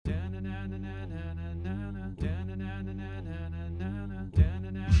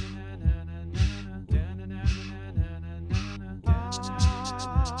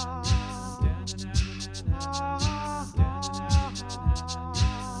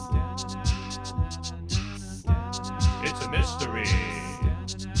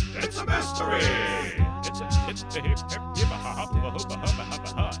mystery. It's a mystery. It's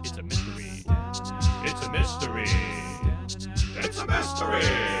a mystery. It's a mystery. It's a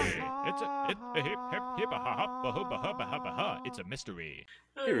mystery.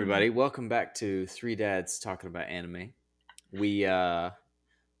 Hey everybody, welcome back to Three Dads Talking About Anime. We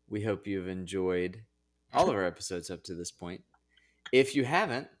hope you've enjoyed all of our episodes up to this point. If you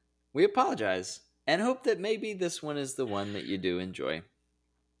haven't, we apologize and hope that maybe this one is the one that you do enjoy.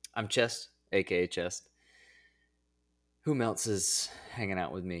 I'm Chest, aka Chest. Who else is hanging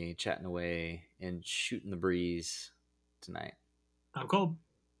out with me, chatting away and shooting the breeze tonight? I'm Cole.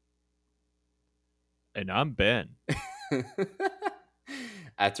 And I'm Ben.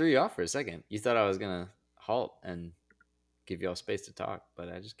 I threw you off for a second. You thought I was going to halt and give you all space to talk, but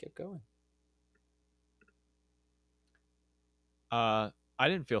I just kept going. I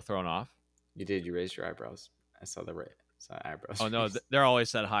didn't feel thrown off. You did. You raised your eyebrows. I saw the eyebrows. Oh, no. They're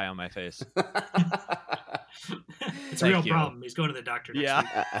always that high on my face. It's a real problem. He's going to the doctor next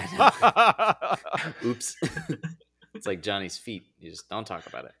week. I know. Oops. It's like Johnny's feet. You just don't talk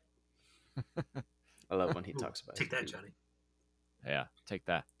about it. I love when he talks about it. Take that, Johnny. Yeah, take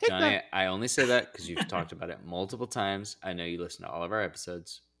that. Johnny, I only say that because you've talked about it multiple times. I know you listen to all of our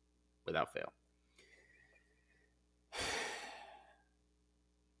episodes without fail.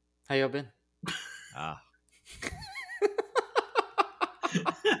 How y'all been? Oh,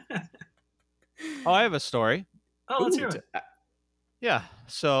 I have a story. Oh, let's hear it. Yeah,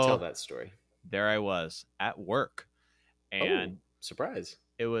 so Tell that story. there I was at work, and surprise.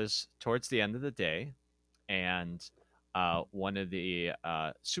 it was towards the end of the day, and one of the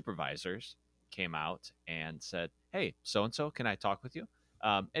supervisors came out and said, "Hey, so-and-so, can I talk with you?"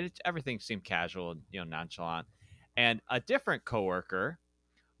 And everything seemed casual and nonchalant. And a different coworker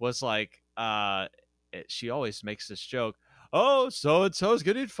was like, she always makes this joke, "Oh, so-and-so's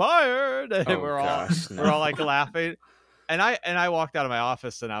getting fired." And we're all like laughing. And I walked out of my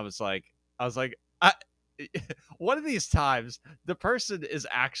office and I was like, one of these times the person is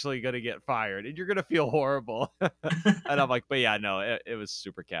actually going to get fired and you're going to feel horrible. And I'm like, but yeah, no, it was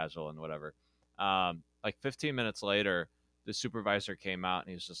super casual and whatever. Like 15 minutes later, the supervisor came out and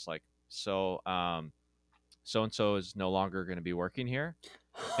he was just like, so-and-so is no longer going to be working here.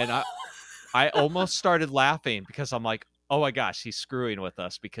 And I almost started laughing because I'm like, oh my gosh, he's screwing with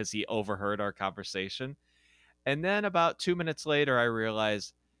us because he overheard our conversation. And then about 2 minutes later, I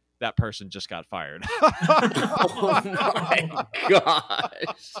realized that person just got fired. Oh my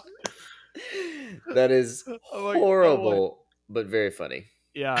gosh. That is horrible, but very funny.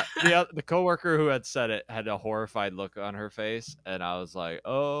 Yeah, the coworker who had said it had a horrified look on her face, and I was like,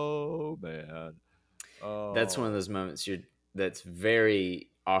 "Oh man!" Oh, that's one of those moments that's very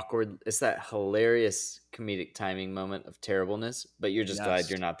awkward. It's that hilarious comedic timing moment of terribleness, but you're just glad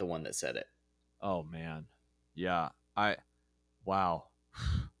you're not the one that said it. Oh man, yeah, wow.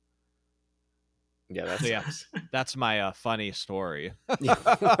 Yeah, that's my funny story. What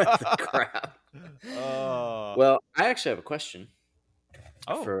the crap? Well, I actually have a question.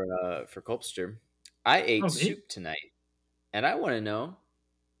 For Colpster. I ate soup tonight, and I want to know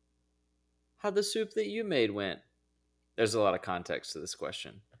how the soup that you made went. There's a lot of context to this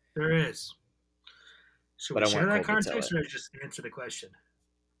question. There is. Should we share that context or just answer the question?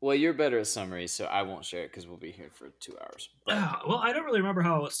 Well, you're better at summaries, so I won't share it because we'll be here for 2 hours. Well, I don't really remember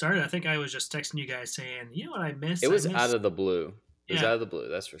how it started. I think I was just texting you guys saying, you know what I missed? It was out of the blue. It was Yeah. out of the blue,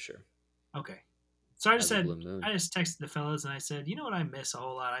 that's for sure. Okay. So I just Out of the blue moon. I just texted the fellas and I said, you know what I miss a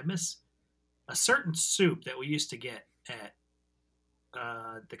whole lot? I miss a certain soup that we used to get at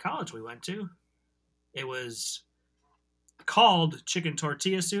the college we went to. It was called chicken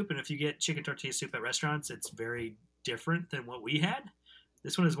tortilla soup, and if you get chicken tortilla soup at restaurants, it's very different than what we had.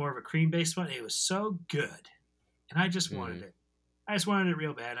 This one is more of a cream-based one. It was so good, and I just wanted it. I just wanted it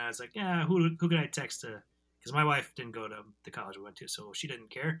real bad, and I was like, yeah, who can I text to? Because my wife didn't go to the college we went to, so she didn't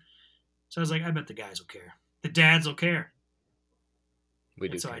care. So I was like, I bet the guys will care. The dads will care. We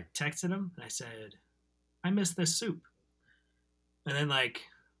do. So I texted him, and I said, I miss this soup. And then, like,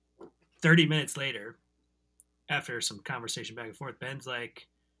 30 minutes later, after some conversation back and forth, Ben's like,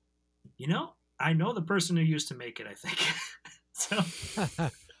 I know the person who used to make it, I think. So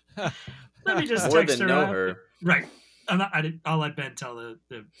let me just text her. Know her. Right. I'll let Ben tell the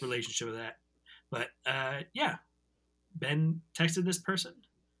relationship of that. But yeah, Ben texted this person,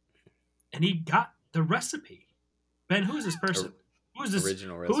 and he got the recipe. Ben, who is this person? Who is this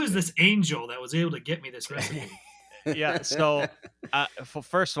original recipe? Who is this angel that was able to get me this recipe? Yeah, so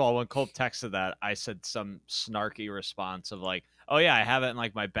first of all, when Colt texted that, I said some snarky response of like, oh yeah, I have it in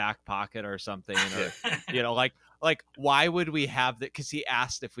like my back pocket or something, or like why would we have that? Because he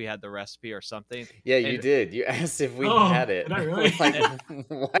asked if we had the recipe or something. Yeah, you And did. You asked if we Oh, had it. did I really? Like,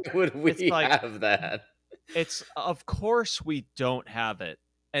 why would we It's like- have that? It's of course we don't have it.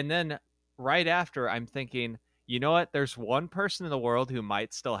 And then right after, I'm thinking, you know what? There's one person in the world who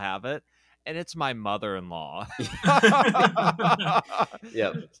might still have it, and it's my mother-in-law.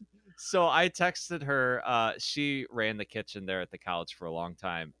 Yep. So I texted her. She ran the kitchen there at the college for a long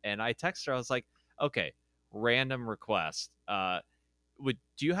time, and I texted her. I was like, "Okay, random request. Do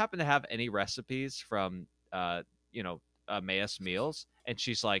you happen to have any recipes from Emmaus Meals?" And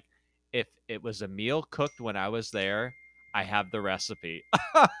she's like, "If it was a meal cooked when I was there, I have the recipe."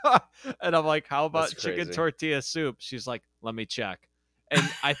 And I'm like, "How about That's chicken crazy. tortilla soup?" She's like, "Let me check." And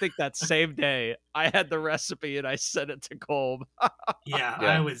I think that same day I had the recipe and I sent it to Colm. Yeah,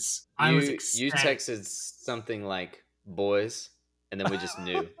 Yeah. I was ecstatic. You texted something like "boys," and then we just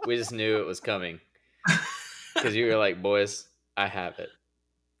knew. We just knew it was coming because you were like, "Boys, I have it,"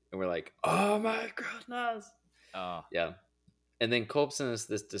 and we're like, "Oh my goodness!" Oh, Yeah. And then Colb sent us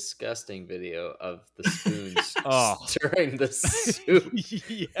this disgusting video of the spoons Oh. stirring the soup.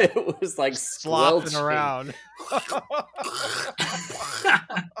 yeah. It was like Slopping squelching. around.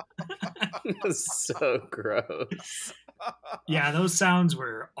 It was so gross. Yeah, those sounds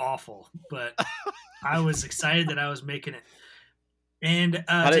were awful, but I was excited that I was making it. And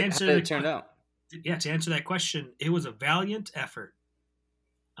How to did answer it turn out? Yeah, to answer that question, it was a valiant effort.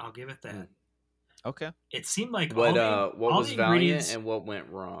 I'll give it that. Mm. Okay. It seemed like What all was the valiant ingredients, and what went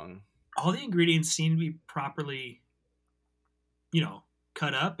wrong? all the ingredients seemed to be properly,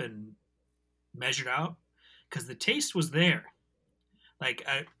 cut up and measured out, because the taste was there. Like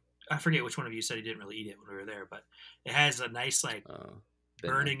I forget which one of you said he didn't really eat it when we were there, but it has a nice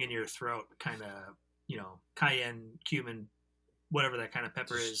burning in your throat kind of cayenne, cumin, whatever that kind of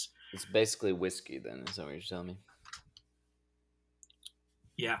pepper is. It's basically whiskey. Then is that what you're telling me?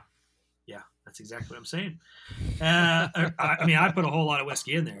 Yeah, that's exactly what I'm saying. I put a whole lot of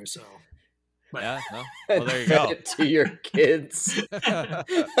whiskey in there, so. But, yeah, no. Well, there you go. Fed it to your kids.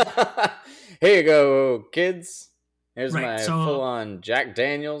 Here you go, kids. Here's Right, my so- full-on Jack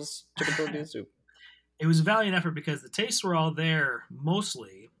Daniels chicken tortilla soup. It was a valiant effort because the tastes were all there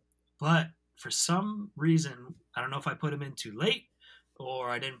mostly, but for some reason, I don't know if I put them in too late or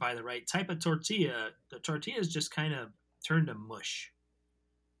I didn't buy the right type of tortilla. The tortillas just kind of turned to mush.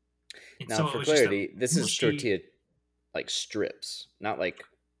 And Now, so it for was just a clarity, this is mushy- tortilla like strips, not like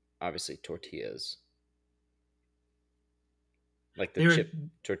obviously tortillas. Like They were-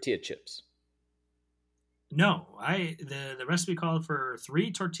 tortilla chips. No, the recipe called for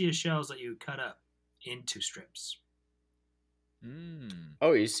 3 tortilla shells that you cut up into strips. Mm. Oh,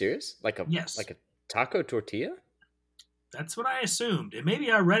 are you serious? Yes. Like a taco tortilla? That's what I assumed. And maybe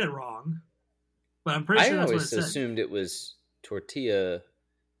I read it wrong, but I'm pretty I sure that's what it always said. assumed it was tortilla,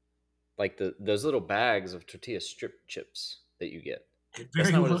 like those little bags of tortilla strip chips that you get. It That's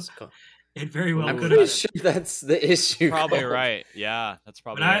very not what well, it's called. it very well I'm could pretty have sure that's the issue. Probably Colb. right. Yeah, that's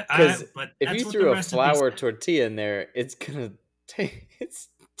probably But right. but If that's you what threw the a recipe flour said. tortilla in there, it's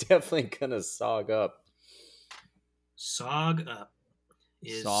definitely gonna sog up. Sog up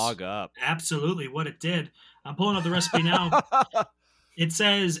is Sog up. absolutely what it did. I'm pulling up the recipe now. It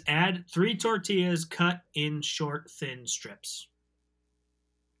says add 3 tortillas cut in short, thin strips.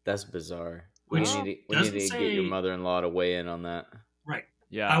 That's bizarre. Which we need doesn't to get say- your mother-in-law to weigh in on that. Right.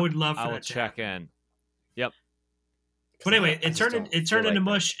 Yeah, I would love for I will that to check happen. in. Yep. But anyway, I it just turned don't into feel like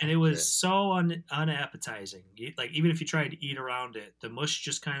mush, that's and it was accurate. so unappetizing. Like even if you tried to eat around it, the mush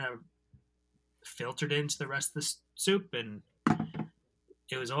just kind of filtered into the rest of the soup, and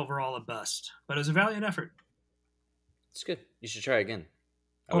it was overall a bust. But it was a valiant effort. It's good. You should try again.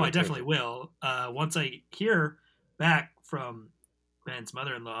 I would definitely encourage will. Once I hear back from Ben's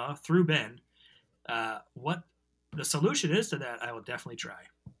mother-in-law through Ben, what the solution is to that, I will definitely try.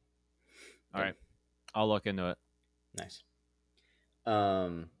 All right. I'll look into it. it. Nice.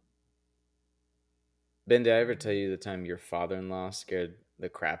 Ben, did I ever tell you the time your father-in-law scared the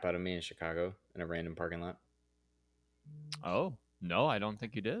crap out of me in Chicago in a random parking lot? Oh, no, I don't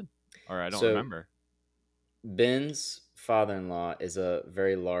think you did. Or I don't So- remember. Ben's father-in-law is a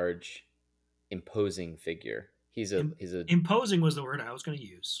very large, imposing figure. He's a Imposing was the word I was going to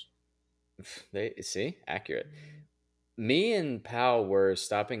use. see, accurate. Me and Pal were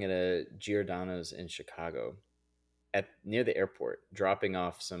stopping at a Giordano's in Chicago, near the airport, dropping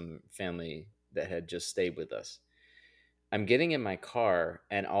off some family that had just stayed with us. I'm getting in my car,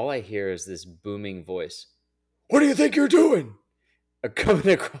 and all I hear is this booming voice. What do you think you're doing? Coming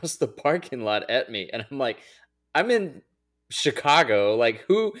across the parking lot at me, and I'm like, I'm in Chicago. Like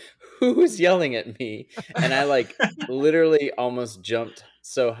who was yelling at me? And I like literally almost jumped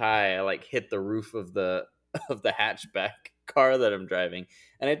so high I like hit the roof of the hatchback car that I'm driving.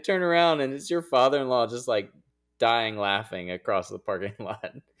 And I turn around and it's your father-in-law just like dying laughing across the parking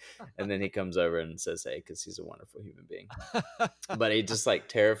lot. And then he comes over and says, hey, because he's a wonderful human being. But he just like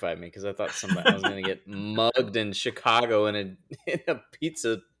terrified me because I thought I was going to get mugged in Chicago in a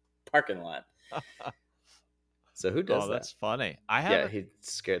pizza parking lot. So who does that? That's funny. Yeah, he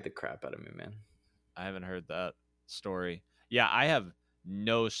scared the crap out of me, man. I haven't heard that story. Yeah, I have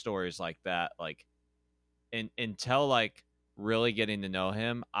no stories like that. Like, until like really getting to know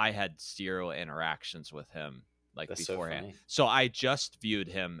him, I had zero interactions with him like That's beforehand. So so I just viewed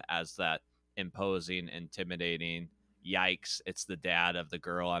him as that imposing, intimidating, yikes, it's the dad of the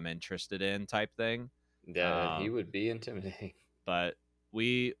girl I'm interested in type thing. Yeah, he would be intimidating. But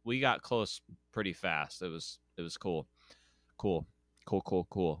we got close pretty fast. It was cool. You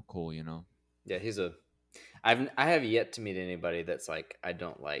know. Yeah, I have yet to meet anybody that's like I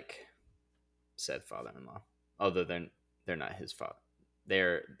don't like said father-in-law. Although they're not his father.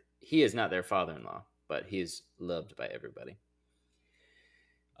 He is not their father-in-law, but he's loved by everybody.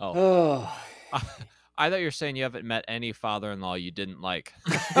 Oh. I thought you were saying you haven't met any father-in-law you didn't like.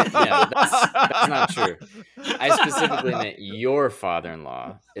 Yeah, that's not true. I specifically meant your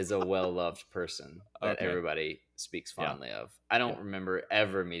father-in-law is a well-loved person that everybody speaks fondly of. I don't remember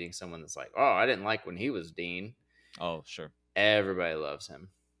ever meeting someone that's like, oh, I didn't like when he was dean. Oh, sure. Everybody loves him.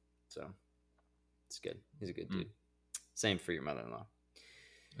 So it's good. He's a good dude. Same for your mother-in-law.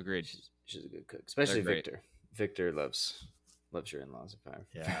 Agreed. She's a good cook, especially Victor. Victor loves your in-laws, if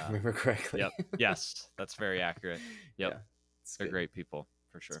I remember correctly. Yep. Yes, that's very accurate. Yep. Yeah, they're great people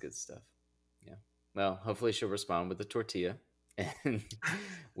for sure. It's good stuff. Yeah. Well, hopefully she'll respond with a tortilla, and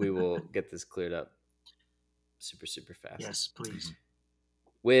we will get this cleared up super, super fast. Yes, please.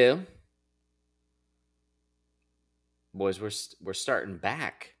 Well, boys, we're starting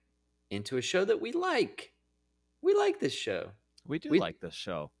back into a show that we like. We like this show. We like this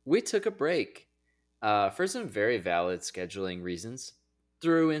show. We took a break. For some very valid scheduling reasons,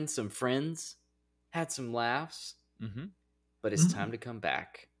 threw in some friends, had some laughs, but it's time to come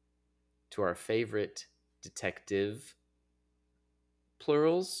back to our favorite detective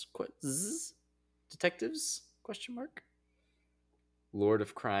plurals, detectives, question mark, Lord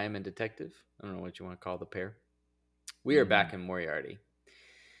of Crime and Detective. I don't know what you want to call the pair. We are back in Moriarty.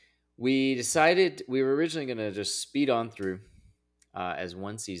 We decided we were originally going to just speed on through as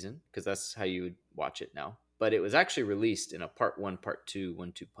one season, because that's how you would watch it now. But it was actually released in a part 1, part 2,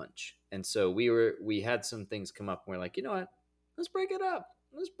 1-2 punch. And so we had some things come up and we're like, you know what? Let's break it up.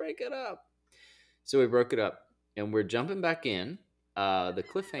 So we broke it up and we're jumping back in. The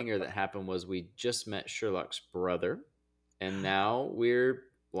cliffhanger that happened was we just met Sherlock's brother. And now we're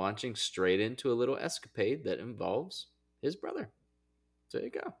launching straight into a little escapade that involves his brother. So there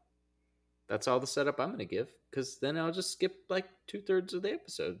you go. That's all the setup I'm going to give, because then I'll just skip like 2/3 of the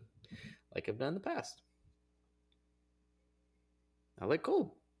episode, like I've done in the past. I'll let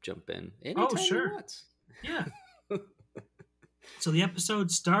Cole jump in anytime he wants. Yeah. So the episode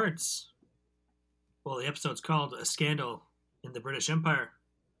starts. Well, the episode's called "A Scandal in the British Empire,"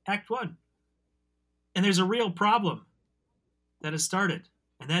 Act 1, and there's a real problem that has started,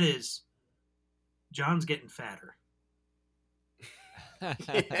 and that is John's getting fatter.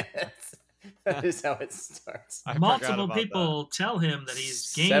 Yes. That is how it starts. Multiple people tell him that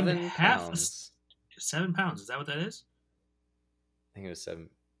he's gained 7 pounds. 7 pounds. Is that what that is? I think it was 7.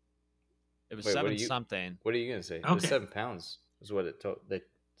 It was 7 something. What are you going to say? It was 7 pounds is what they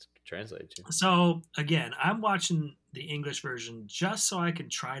translated to. So, again, I'm watching the English version just so I can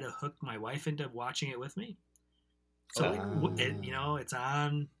try to hook my wife into watching it with me. So, it's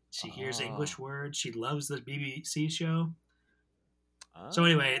on. She hears English words. She loves the BBC show. So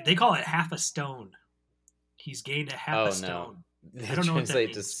anyway, they call it half a stone. He's gained a half a stone. No. I don't know what that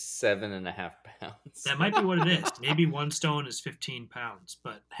means. To 7.5 pounds. That might be what it is. Maybe 1 stone is 15 pounds,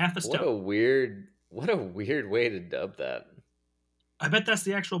 but half a stone. What a weird way to dub that. I bet that's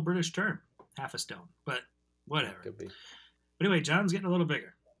the actual British term, half a stone. But whatever. Could be. But anyway, John's getting a little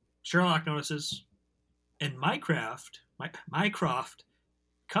bigger. Sherlock notices, and Mycroft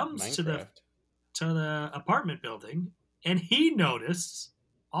comes to the apartment building. And he noticed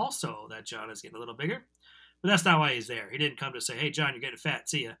also that John is getting a little bigger. But that's not why he's there. He didn't come to say, hey, John, you're getting fat.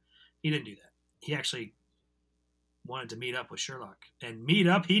 See ya. He didn't do that. He actually wanted to meet up with Sherlock. And meet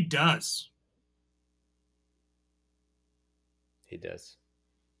up he does. He does.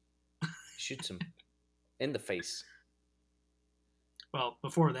 He shoots him in the face. Well,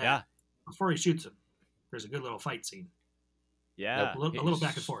 before that, before he shoots him, there's a good little fight scene. Yeah, A little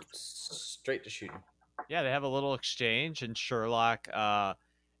back and forth. Straight to shooting. Yeah, they have a little exchange, and Sherlock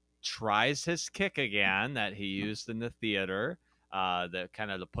tries his kick again that he used in the theater, the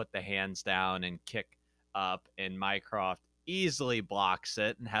kind of to put the hands down and kick up, and Mycroft easily blocks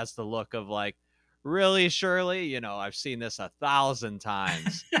it and has the look of like, really, Shirley? You know, I've seen this 1,000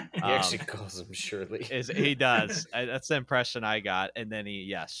 times. He actually calls him Shirley. He does. That's the impression I got. And then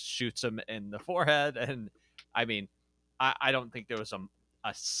he, shoots him in the forehead. And I mean, I don't think there was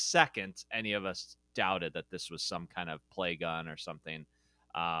a second any of us doubted that this was some kind of play gun or something.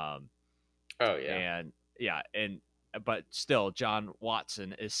 Oh yeah. But still, John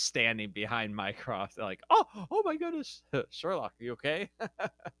Watson is standing behind Mycroft, like, oh my goodness, Sherlock, you okay?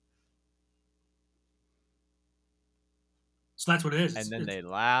 So that's what it is. And then they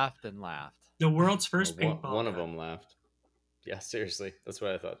laughed and laughed. The world's first Well, paintball. one of them laughed. Yeah, seriously, that's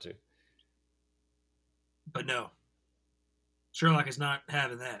what I thought too. But no, Sherlock is not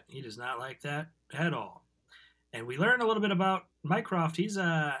having that. He does not like that at all. And we learn a little bit about Mycroft. He's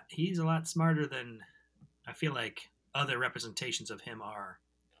a lot smarter than I feel like other representations of him are.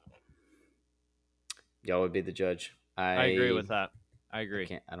 Y'all would be the judge. I agree with that. I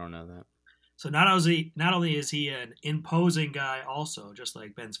agree. I don't know that. So not only is he an imposing guy, also just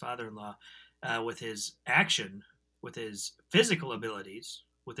like Ben's father-in-law, with his action, with his physical abilities,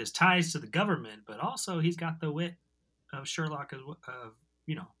 with his ties to the government, but also he's got the wit of Sherlock,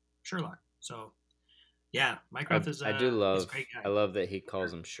 Sherlock. So, yeah, Mycroft is. I do love. a great guy. I love that he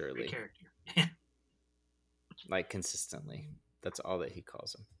calls him Shirley. Great character. Like consistently. That's all that he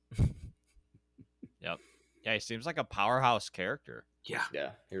calls him. Yep. Yeah, he seems like a powerhouse character. Yeah,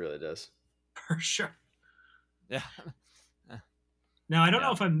 Yeah, he really does. for sure. Yeah. Now, I don't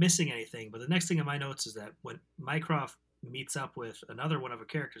know if I'm missing anything, but the next thing in my notes is that when Mycroft meets up with another one of the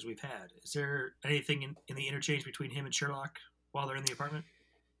characters we've had, is there anything in the interchange between him and Sherlock while they're in the apartment?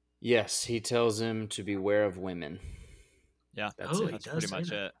 Yes, he tells him to beware of women. Yeah, That's Oh, it. he that's does pretty say much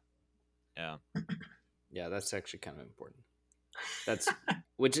that. it. Yeah. Yeah, that's actually kind of important. That's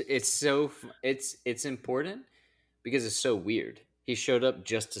which it's important because it's so weird. He showed up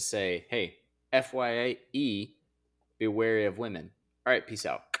just to say, "Hey, FYE, be wary of women." All right, peace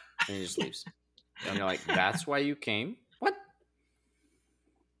out, and he just leaves. And you're like, "That's why you came? What?"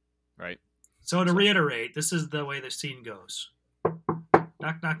 Right. So to reiterate, this is the way the scene goes.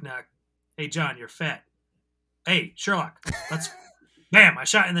 Knock, knock, knock. Hey, John, you're fat. Hey, Sherlock, let's... Bam, I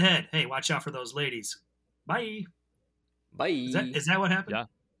shot in the head. Hey, watch out for those ladies. Bye. Bye. Is that what happened? Yeah.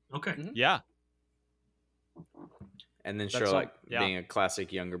 Okay. Mhm. Yeah. And then That's Sherlock yeah. being a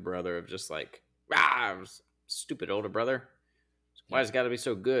classic younger brother of just like, "Rah, stupid older brother. Why has it got to be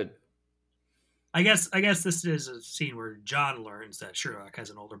so good?" I guess this is a scene where John learns that Sherlock has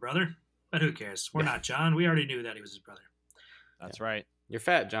an older brother, but who cares? We're not John. We already knew that he was his brother. That's right. You're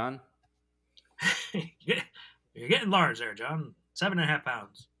fat, John. You're getting large there, John. 7.5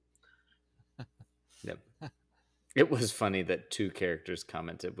 pounds. Yep. It was funny that two characters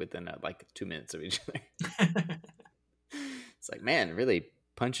commented within like 2 minutes of each other. It's like, man, really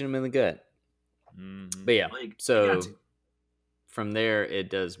punching him in the gut. Mhm. But yeah, Well, you so got to. from there, it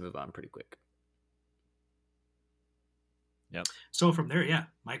does move on pretty quick. So from there, yeah,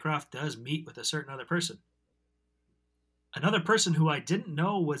 Mycroft does meet with a certain other person. Another person who I didn't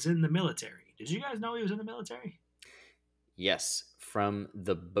know was in the military. Did you guys know he was in the military? Yes, from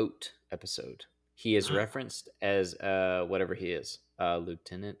the boat episode. He is referenced as whatever he is.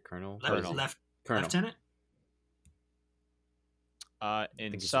 Lieutenant, Colonel? Colonel. Colonel. Lieutenant?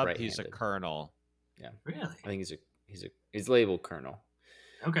 In think he's sub, he's a right-handed. colonel. Really? I think he's labeled Colonel.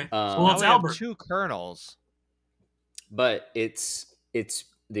 Okay. Um, well, Now it's we have Albert. two colonels. But it's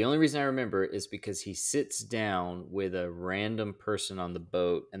the only reason I remember is because he sits down with a random person on the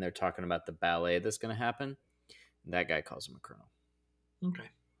boat and they're talking about the ballet that's going to happen. And that guy calls him a colonel. Okay.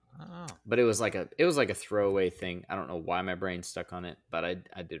 Oh. But it was like a throwaway thing. I don't know why my brain stuck on it, but I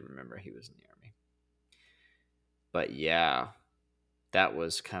did remember he was in the army. But yeah, that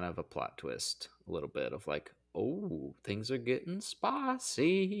was kind of a plot twist, a little bit of like, oh, things are getting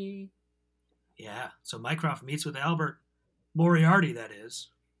spicy. Yeah. So Mycroft meets with Albert Moriarty, that is.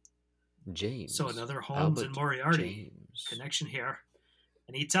 James. So another Holmes and Albert Moriarty James. connection here.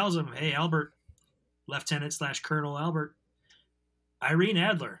 And he tells him, hey, Albert, Lieutenant/Colonel Albert, Irene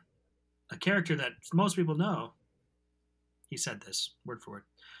Adler, a character that most people know, he said this, word for word,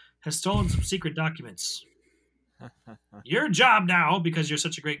 has stolen some secret documents. Your job now, because you're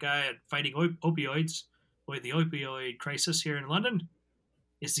such a great guy at fighting opioids, or the opioid crisis here in London,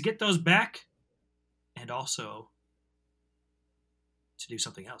 is to get those back and also to do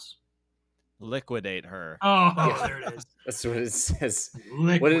something else. Liquidate her. Oh, Yeah. there it is. That's what it says.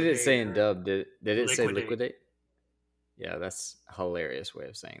 Liquidate What did it say in her. dub? Did it say Liquidate. liquidate? Yeah, that's a hilarious way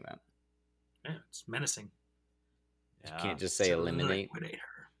of saying that. Yeah, it's menacing. You can't just say To eliminate liquidate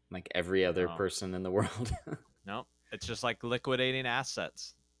her. like every other Oh. person in the world. No, it's just like liquidating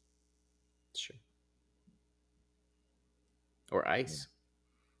assets. Sure. Or ice.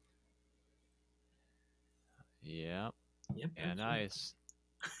 Yep, Yep. and ice.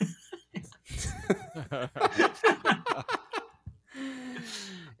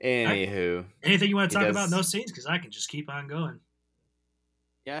 Anywho, Anything you want to He talk does- about in those scenes? Because I can just keep on going.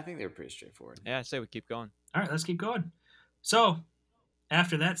 yeah, I think they were pretty straightforward. Yeah, I say we keep going. All right, let's keep going. So,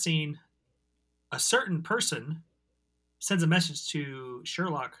 after that scene, a certain person sends a message to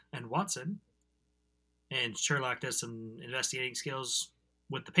Sherlock and Watson, and Sherlock does some investigating skills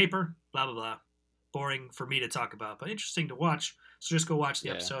with the paper, blah, blah, blah. Boring for me to talk about, but interesting to watch. So just go watch the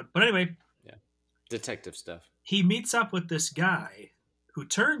Yeah. episode. But anyway, Detective stuff. he meets up with this guy who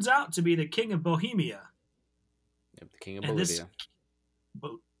turns out to be the king of Bohemia. Yep, the king of And this- Bolivia.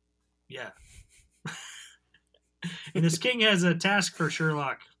 But yeah. And this king has a task for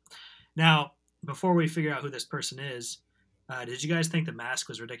Sherlock. Now, before we figure out who this person is, did you guys think the mask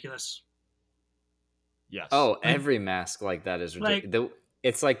was ridiculous? Yes. Oh, every mask like that is like- ridiculous.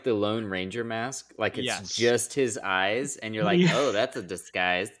 It's like the Lone Ranger mask. Like it's Yes. just his eyes, and you're like, Yeah. oh, that's a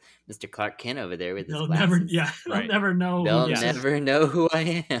disguise. Mr. Clark Kent over there with his They'll glasses. never, yeah, Right. they'll never know. They'll who this is. never know who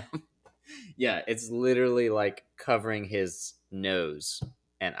I am. Yeah, it's literally like covering his nose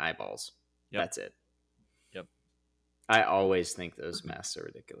and eyeballs. Yep. That's it. Yep. I always think those masks are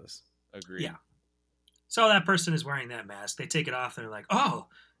ridiculous. Agreed. Yeah. So that person is wearing that mask. They take it off and they're like, "Oh,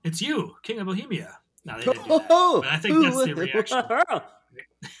 it's you, King of Bohemia." No, they didn't do that. But I think that's the reaction.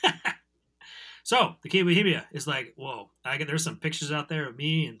 So the King of Bohemia is like, "Whoa, there's some pictures out there of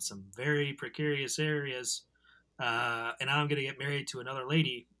me in some very precarious areas, and I'm going to get married to another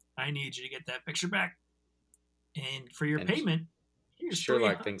lady. I need you to get that picture back, and for your And payment, here's Sherlock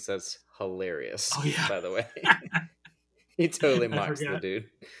 300." thinks that's hilarious. Oh, yeah. By the way, he totally I mocks the forgot. dude.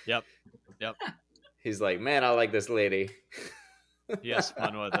 Yep. Yep. He's like, man, I like this lady. He has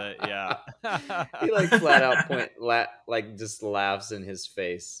fun with it. Yeah. He like flat out like just laughs in his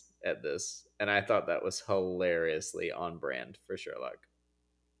face at this, and I thought that was hilariously on brand for Sherlock.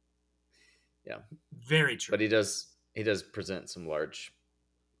 Yeah, Very true. but he does present some large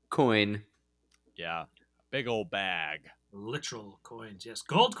coin. Yeah. Big old bag. Literal coins, yes,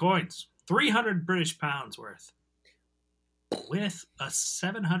 gold coins, 300 British pounds worth, with a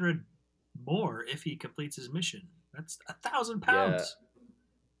 700 more if he completes his mission. That's 1,000 pounds.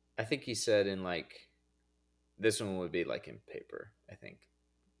 I think he said in like this one would be like in paper. I think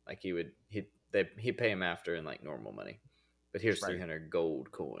like he'd pay him after in like normal money, but here's Right. 300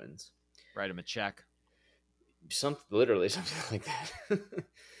 gold coins. Write him a check. Literally something like that.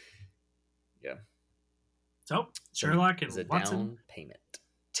 Yeah, So Sherlock and as a Watson down payment.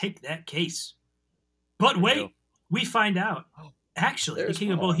 take that case. But There wait, you go. we find out actually There's the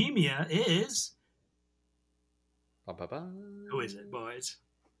King of more. Bohemia is Ba, ba, ba. who is it, boys?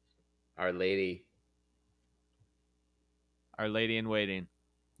 Our Lady, Our lady in waiting.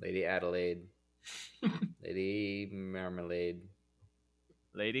 Lady Adelaide, Lady Marmalade.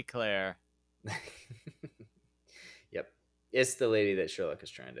 Lady Claire. Yep, it's the lady that Sherlock is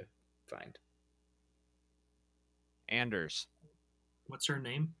trying to find. Anders. What's her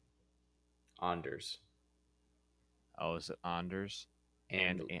name? Anders Oh, is it Anders?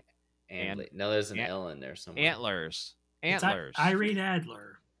 and and- no, there's an Ant- L in there somewhere. Antlers. It's Antlers. Irene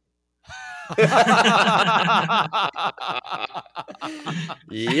Adler.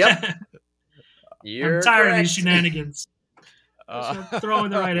 Yep, you're I'm tired of correct. these shenanigans. Throw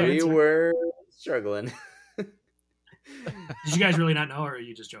in the right We answer. were struggling. Did you guys really not know, or are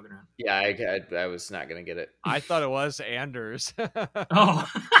you just joking around? Yeah, I was not gonna get it. I thought it was Anders. Oh,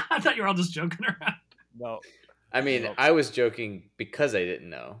 I thought you were all just joking around. No. I mean, Nope. I was joking because I didn't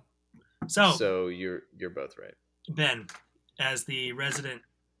know. So, So you're both right. Ben, as the resident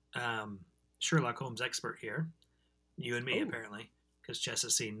Sherlock Holmes expert here, you and me Oh. apparently, because Chess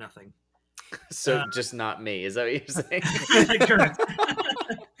has seen nothing. So just not me. Is that what you're saying? Correct.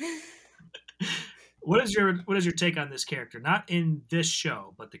 What is your take on this character? Not in this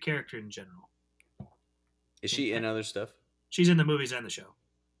show, but the character in general. Is she in other stuff? She's in the movies and the show.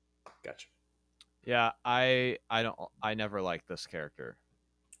 Gotcha. Yeah, I never liked this character.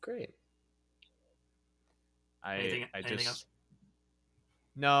 Great. Anything just else?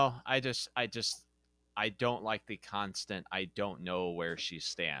 No, I don't like the constant I don't know where she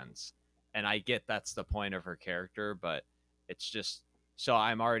stands. And I get that's the point of her character, but it's just So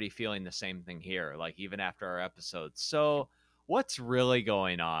I'm already feeling the same thing here, like even after our episode. So what's really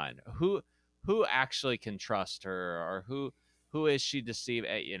going on? Who actually can trust her, or who is she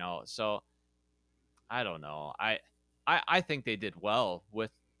deceiving? You know, so I don't know. I think they did well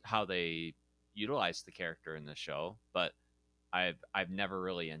with how they utilized the character in the show, but I've never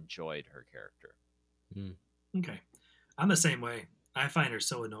really enjoyed her character. Okay. I'm the same way. I find her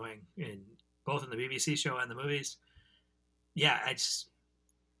so annoying in both in the BBC show and the movies. Yeah, I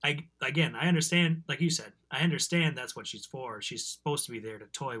understand, like you said, I understand that's what she's for. She's supposed to be there to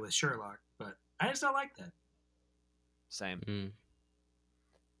toy with Sherlock, but I just don't like that. Same.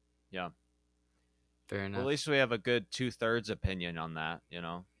 Yeah. Fair enough. Well, at least we have a good 2/3 opinion on that, you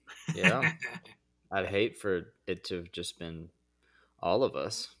know? Yeah. I'd hate for it to have just been all of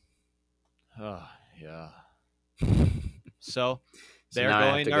us. Oh, yeah. So they're now I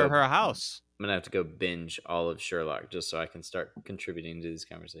have going to to go- her house. I'm gonna have to go binge all of Sherlock just so I can start contributing to these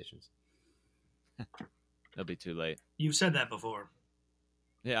conversations. It'll be too late. You've said that before.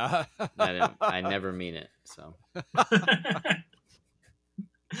 Yeah. I never mean it. So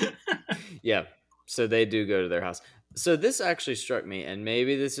yeah. So they do go to their house. So this actually struck me, and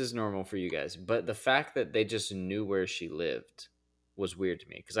maybe this is normal for you guys, but the fact that they just knew where she lived was weird to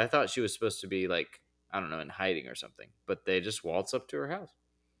me because I thought she was supposed to be like, I don't know, in hiding or something, but they just waltz up to her house.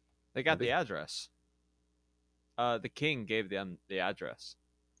 They got the address. The king gave them the address.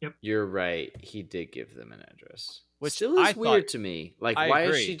 You're right. He did give them an address. Which still is I weird thought- to me. Like, I why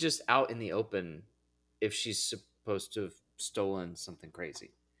agree. is she just out in the open if she's supposed to have stolen something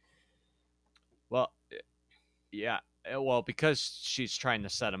crazy? Well, yeah. Well, because she's trying to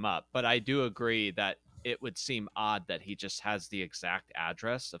set him up. But I do agree that it would seem odd that he just has the exact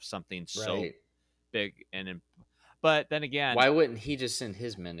address of something so big but then again, Why wouldn't he just send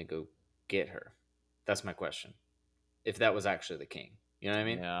his men to go get her? That's my question. If that was actually the king, you know what I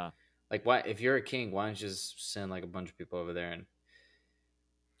mean? Yeah. Like, why? If you're a king, why don't you just send like a bunch of people over there and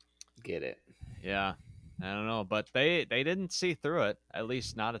get it? Yeah. I don't know, but they didn't see through it, at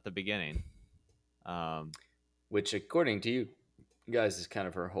least not at the beginning. Which, according to you guys, is kind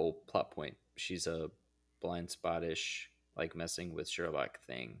of her whole plot point. She's a blind spottish, like messing with Sherlock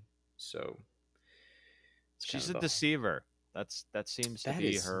thing. So she's a deceiver. That seems to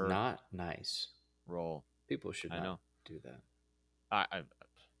be her not nice role. People should not do that. I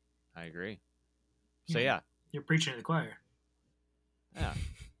agree. So yeah, you're preaching to the choir. Yeah.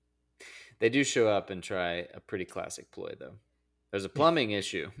 They do show up and try a pretty classic ploy, though. There's a plumbing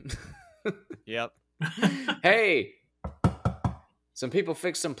issue. Yep. Hey, some people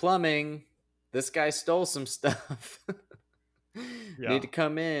fixed some plumbing. This guy stole some stuff. Need to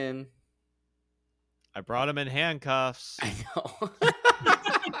come in. I brought him in handcuffs. I know.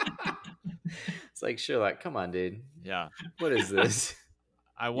 It's like, Sherlock, come on, dude. Yeah. What is this?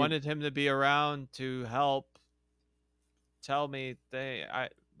 I wanted him to be around to help tell me but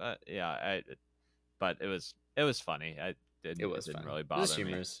it was funny. It didn't really bother It was me.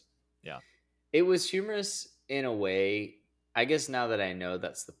 humorous. Yeah. It was humorous in a way. I guess now that I know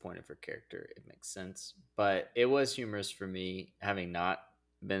that's the point of her character, it makes sense. But it was humorous for me, having not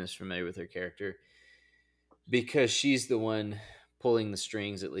been as familiar with her character, because she's the one pulling the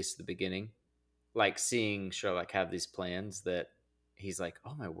strings, at least at the beginning. Like, seeing Sherlock have these plans that he's like,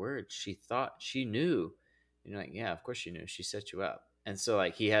 oh my word, she thought she knew. And you're like, yeah, of course she knew. She set you up. And so,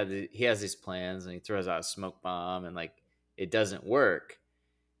 like, he has these plans, and he throws out a smoke bomb, and like it doesn't work.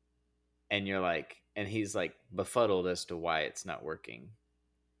 And you're like, and he's like befuddled as to why it's not working.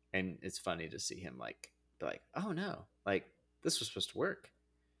 And it's funny to see him like be like, oh no, like this was supposed to work.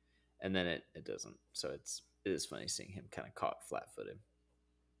 And then it doesn't. So it is funny seeing him kind of caught flat-footed.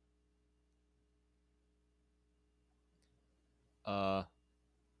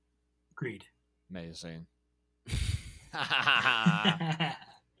 Agreed. Amazing.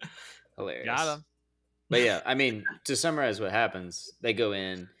 Hilarious. Got him. But yeah, I mean, to summarize what happens, they go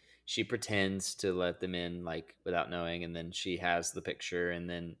in, she pretends to let them in like without knowing, and then she has the picture, and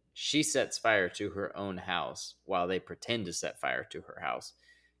then she sets fire to her own house while they pretend to set fire to her house,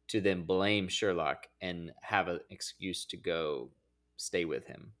 to then blame Sherlock and have an excuse to go stay with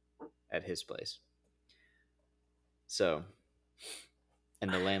him at his place. So,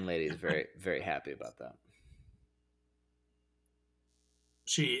 and the landlady is very, very happy about that.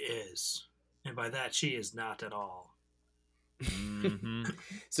 She is. And by that, she is not at all. Mm-hmm.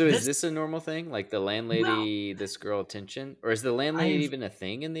 So is this a normal thing? Like the landlady, this girl attention? Or is the landlady even a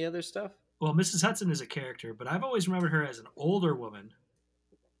thing in the other stuff? Well, Mrs. Hudson is a character, but I've always remembered her as an older woman.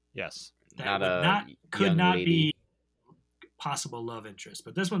 Yes. That could not be possible love interest.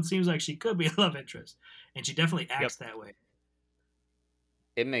 But this one seems like she could be a love interest. And she definitely acts that way.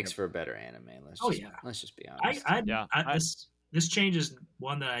 It makes for a better anime. Oh, yeah. Let's just be honest. This change is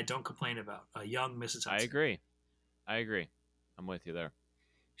one that I don't complain about. A young Mrs. Hudson. I agree. I'm with you there.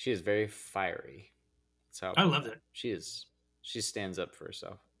 She is very fiery. That's how I loved it. She is. She stands up for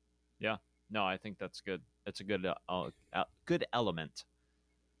herself. Yeah. No, I think that's good. It's a good good element.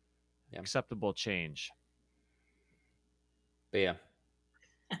 Yeah. Acceptable change. But yeah,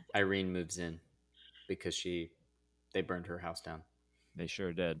 Irene moves in because they burned her house down. They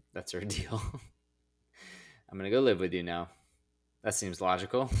sure did. That's her deal. I'm gonna go live with you now. That seems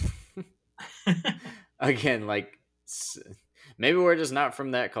logical. Again, like maybe we're just not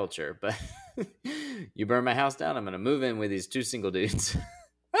from that culture, but you burn my house down, I'm gonna move in with these two single dudes.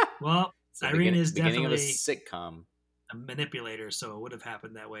 Well, Irene is beginning of a definitely sitcom. a manipulator, so it would have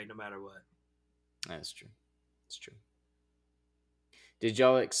happened that way no matter what. That's true. It's true. Did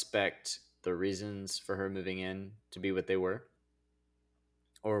y'all expect the reasons for her moving in to be what they were?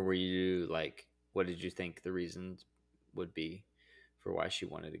 Or were you like, what did you think the reasons would be for why she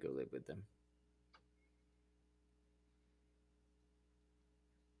wanted to go live with them?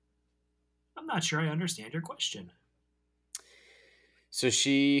 I'm not sure I understand your question. So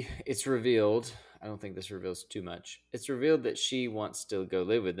it's revealed, I don't think this reveals too much. It's revealed that she wants to go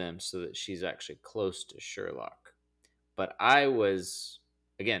live with them so that she's actually close to Sherlock. But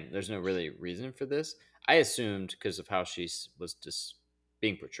again, there's no really reason for this. I assumed because of how she was just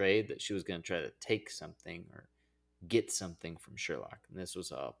being portrayed that she was going to try to take something or get something from Sherlock. And this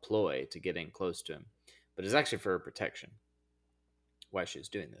was a ploy to get in close to him. But it's actually for her protection why she was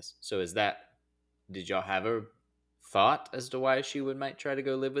doing this. So did y'all have a thought as to why she might try to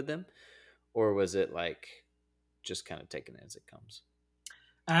go live with them? Or was it like just kind of taking it as it comes?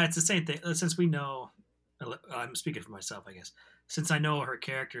 It's the same thing. Since we know, I'm speaking for myself, I guess. Since I know her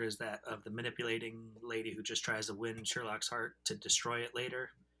character is that of the manipulating lady who just tries to win Sherlock's heart to destroy it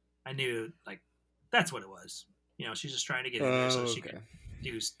later, I knew like that's what it was. She's just trying to get in there so she can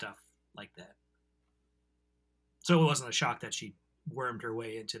do stuff like that. So it wasn't a shock that she wormed her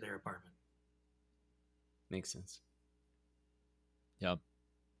way into their apartment. Makes sense. Yep.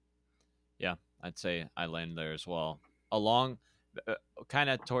 Yeah, I'd say I landed there as well. Along, kind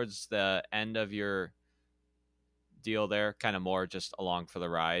of towards the end of your deal there, kind of more just along for the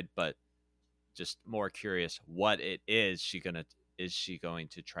ride, but just more curious what it is she going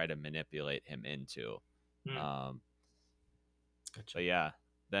to try to manipulate him into. Gotcha. But yeah,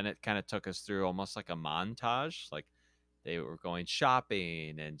 then it kind of took us through almost like a montage, like they were going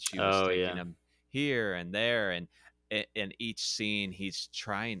shopping and she was taking him here and there, and in each scene he's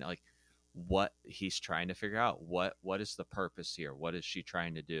trying to figure out what is the purpose here, what is she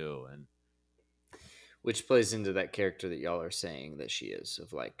trying to do, and which plays into that character that y'all are saying that she is,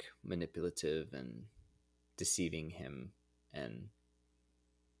 of like manipulative and deceiving him and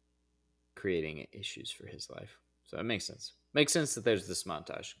creating issues for his life. So it makes sense. Makes sense that there's this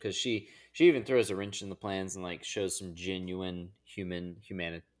montage because she even throws a wrench in the plans and like shows some genuine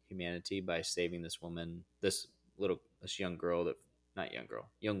humanity by saving this woman, this young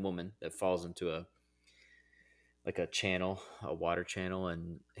woman that falls into a water channel,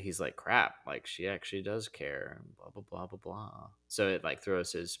 and he's like, crap, like she actually does care, and blah blah blah blah blah. So it like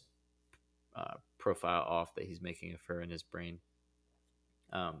throws his profile off that he's making of her in his brain.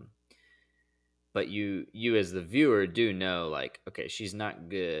 But you as the viewer do know, like, okay, she's not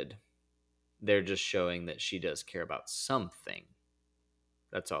good. They're just showing that she does care about something.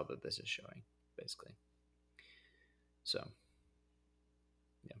 That's all that this is showing, basically. So,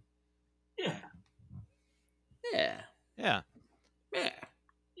 yeah.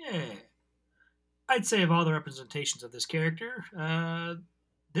 I'd say of all the representations of this character,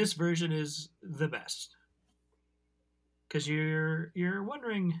 this version is the best. Because you're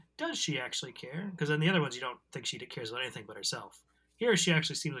wondering, does she actually care? Because in the other ones, you don't think she cares about anything but herself. Here, she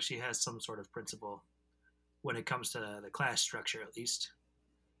actually seems like she has some sort of principle when it comes to the class structure, at least.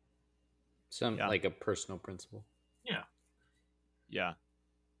 Like a personal principle. Yeah.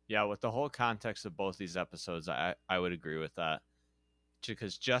 With the whole context of both these episodes, I would agree with that.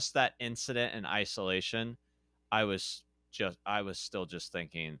 Because just that incident in isolation, I was still just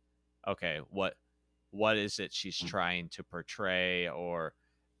thinking, okay, what is it she's trying to portray, or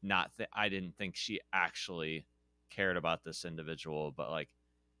not? I didn't think she actually cared about this individual, but like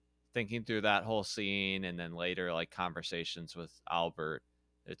thinking through that whole scene and then later like conversations with Albert,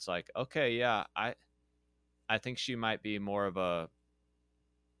 it's like, okay, yeah, I think she might be more of a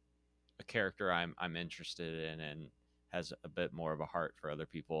character I'm interested in and has a bit more of a heart for other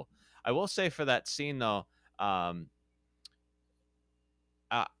people. I will say for that scene though, and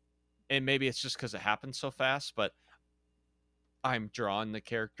maybe it's just because it happened so fast, but I'm drawn to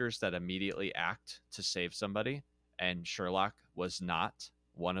characters that immediately act to save somebody, and Sherlock was not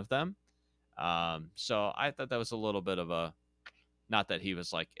one of them. So I thought that was a little bit of a, not that he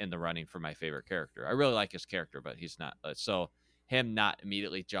was like in the running for my favorite character. I really like his character, but he's not. So him not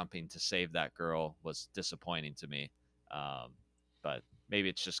immediately jumping to save that girl was disappointing to me. But maybe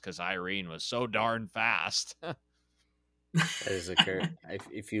it's just because Irene was so darn fast. That is a character.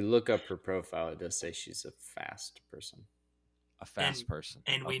 If you look up her profile, it does say she's a fast person. A fast person.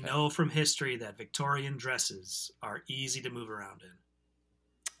 And we know from history that Victorian dresses are easy to move around in.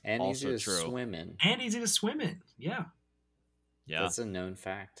 And Also easy to true. swim in. And easy to swim in. Yeah. Yeah. That's a known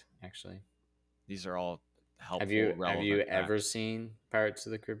fact, actually. These are all helpful. Have you relevant ever facts. seen Pirates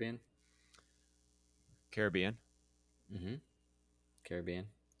of the Caribbean? Caribbean? Mm-hmm. Caribbean.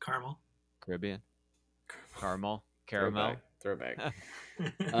 Caramel. Caribbean? Caramel? Caramel? Throwback.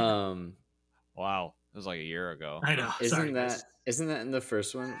 Wow. It was like a year ago. I know. Sorry, guys. Isn't that in the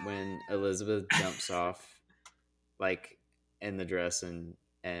first one when Elizabeth jumps off, like in the dress and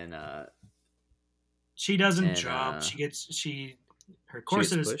She doesn't and, jump. Her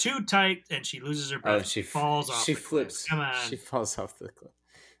corset is pushed? too tight, and she loses her breath. she falls off. She the cliff. flips. Come on. She falls off the cliff.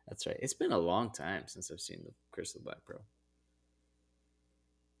 That's right. It's been a long time since I've seen the Curse of the Black Pearl.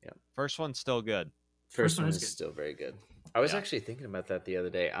 First one's still good. First one one is is good. still very good. I was Yeah. actually thinking about that the other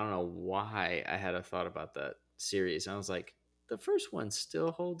day. I don't know why I had a thought about that series. I was like, the first one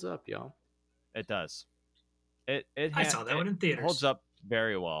still holds up, y'all. It does. It I saw that one in theaters. holds up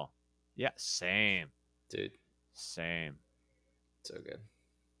very well. Yeah, same. Dude, Same. so good.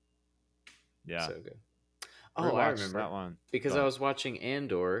 Yeah. So good. Oh, I remember that one. because Go I ahead. was watching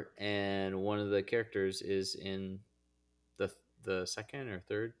Andor, and one of the characters is in the second or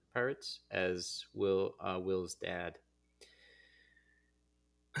third Pirates as Will's dad.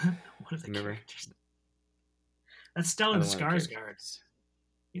 One of the Remember? characters. That's Stellan Another one of the Skarsgård. characters.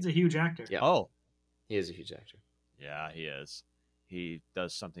 He's a huge actor. Yeah. Oh, He is a huge actor. yeah, he is. He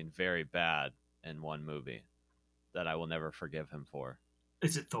does something very bad in one movie that I will never forgive him for.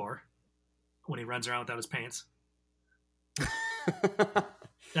 Is it Thor? When he runs around without his pants?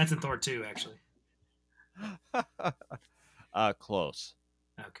 That's in Thor 2, actually. Close.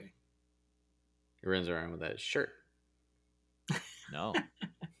 Okay. He runs around with that shirt. No.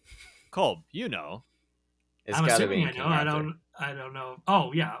 Kolb, you know. It's I'm got to assuming be I in know. King I Arthur. don't know.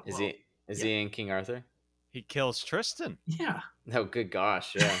 Oh yeah. Is well, he in King Arthur? He kills Tristan. Yeah. Oh, good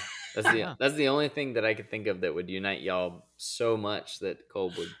gosh, yeah. That's the only thing that I could think of that would unite y'all so much that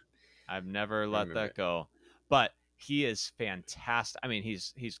Cole would. I've never let remember that it. go. But he is fantastic. I mean,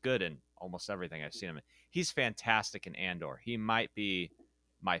 he's good in almost everything I've seen him in. He's fantastic in Andor. He might be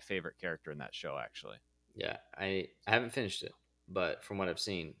my favorite character in that show, actually. Yeah, I haven't finished it, but from what I've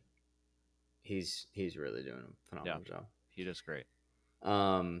seen, he's really doing a phenomenal job. He does great.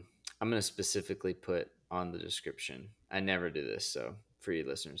 I'm gonna specifically put on the description. I never do this, so for you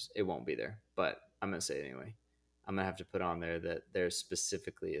listeners, it won't be there. But I'm gonna say it anyway. I'm gonna have to put on there that there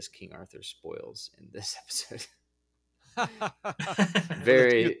specifically is King Arthur spoils in this episode.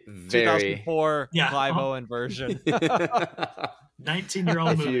 Very, very. 2004 Yeah. Clive Owen version.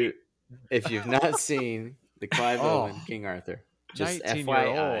 19-year-old movie. If you've not seen the Clive Oh. Owen King Arthur, just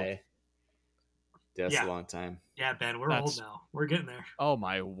 19-year-old. FYI, that's Yeah. a long time Yeah, Ben, we're That's- old now. We're getting there. Oh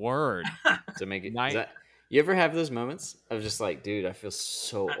my word. to make it. Night- You ever have those moments of just like, dude, I feel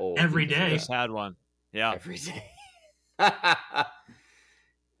so old Every because of day. Just that. had one. Yeah. Every day.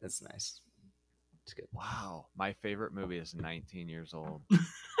 That's nice. It's good. Wow. My favorite movie is 19 years old.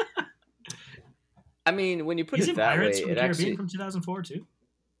 I mean, when you put He's it in that way, Pirates from the it Caribbean actually from 2004 too,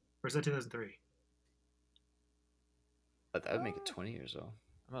 or is that 2003? that would make it 20 years old.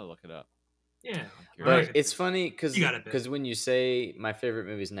 I'm going to look it up. Yeah, I'm But curious. Right. it's funny because You got it, Ben. when you say my favorite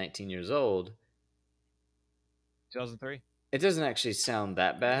movie is 19 years old, 2003? it doesn't actually sound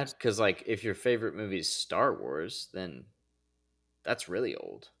that bad. Because like if your favorite movie is Star Wars, then that's really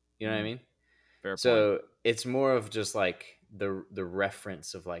old. You know what I mean? Fair point. So it's more of just like the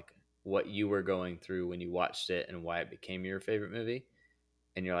reference of like what you were going through when you watched it and why it became your favorite movie,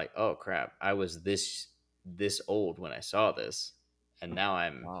 and you're like, oh crap, I was this old when I saw this, and now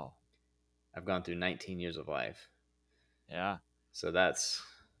Wow. I've gone through 19 years of life. Yeah. So that's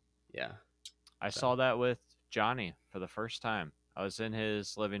yeah. I saw that with Johnny for the first time. I was in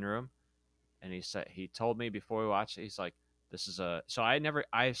his living room, and he told me before we watched it, he's like, "This is a." So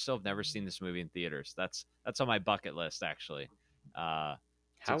I still have never seen this movie in theaters. That's on my bucket list actually.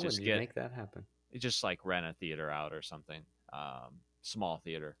 How would just you get- make that happen, Just like rent a theater out or something, small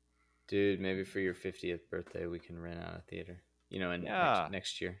theater. dude? Maybe for your 50th birthday, we can rent out a theater. You know, in Yeah.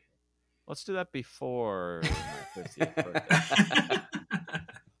 next year. Let's do that before my 50th birthday.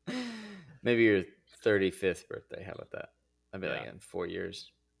 Maybe your 35th birthday. How about that? That'd be Yeah. like in 4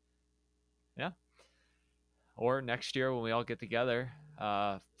 years. Yeah. Or next year when we all get together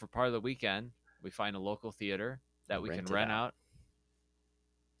for part of the weekend, we find a local theater that we Rent can it rent out. out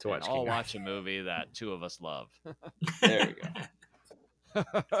To watch and all King watch Arthur. a movie that two of us love. There we go.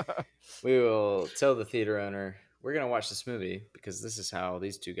 We will tell the theater owner we're gonna watch this movie because this is how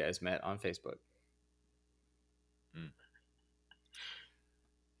these two guys met on Facebook.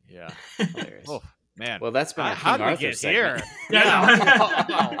 Yeah. Hilarious. Oh man. Well, that's been our How King did we Arthur get segment. here?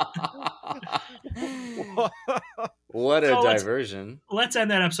 What a So let's- diversion! Let's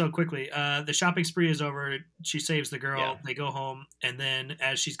end that episode quickly. The shopping spree is over. She saves the girl. Yeah. They go home, and then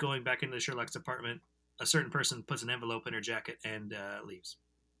as she's going back into Sherlock's apartment, a certain person puts an envelope in her jacket and leaves.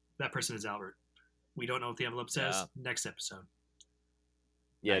 That person is Albert. We don't know what the envelope says. Yeah. Next episode.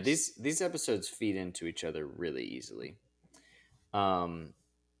 Yeah, Nice. these episodes feed into each other really easily.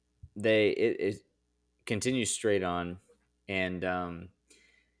 It continues straight on, and I'm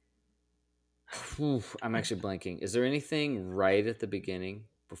actually blanking. Is there anything right at the beginning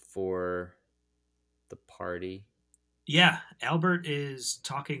before the party? Yeah, Albert is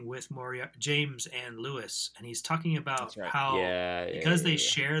talking with James and Lewis, and he's talking about That's right. how Yeah, because they yeah.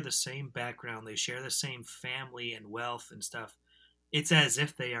 share the same background, they share the same family and wealth and stuff. It's as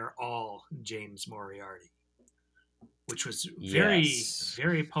if they are all James Moriarty, which was very, Yes.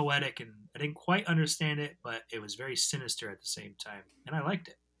 very poetic, and I didn't quite understand it, but it was very sinister at the same time, and I liked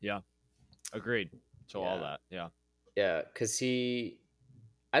it. Agreed to all Yeah. that. Yeah. Yeah, because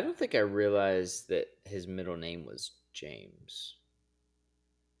I don't think I realized that his middle name was James.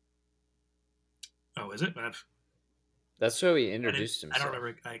 Oh, is it? That's how he I introduced don't himself.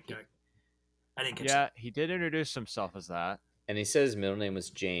 remember. I didn't catch Yeah, he did introduce himself as that. And he said his middle name was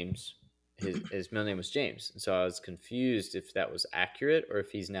James. His middle name was James. So I was confused if that was accurate or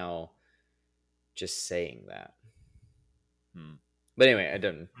if he's now just saying that. Hmm. But anyway, it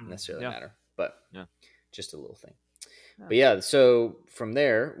doesn't necessarily Yeah. matter. But Yeah. just a little thing. Yeah. But yeah, so from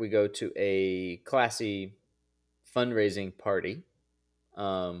there we go to a classy fundraising party.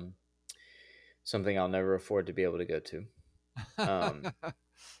 Something I'll never afford to be able to go to.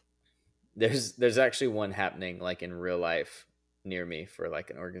 There's actually one happening like in real life near me for like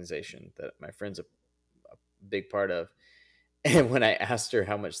an organization that my friend's a big part of. And when I asked her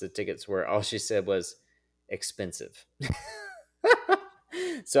how much the tickets were, all she said was expensive.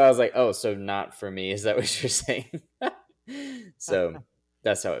 So I was like, oh, so not for me. Is that what you're saying? So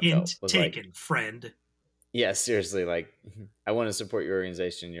that's how it Hint felt. Was taken, like, friend. yeah, seriously, like I want to support your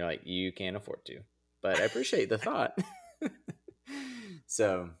organization. You're like, you can't afford to, but I appreciate the thought.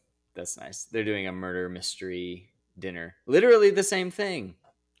 So that's nice. They're doing a murder mystery dinner. Literally the same thing.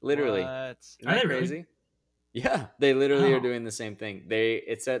 Literally. What? Isn't Are that they really? crazy? Yeah, they literally Oh. are doing the same thing.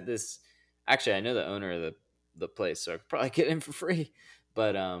 It's at this. Actually, I know the owner of the place, so I could probably get in for free.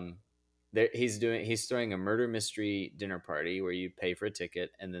 But he's throwing a murder mystery dinner party where you pay for a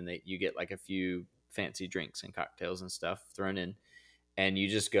ticket and then you get like a few fancy drinks and cocktails and stuff thrown in, and you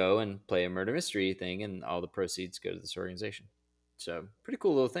just go and play a murder mystery thing, and all the proceeds go to this organization. So pretty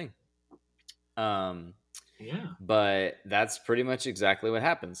cool little thing. Yeah. But that's pretty much exactly what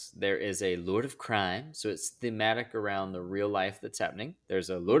happens. There is a Lord of Crime, so it's thematic around the real life that's happening. There's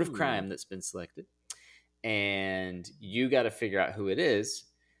a Lord of Ooh. Crime that's been selected, and you got to figure out who it is,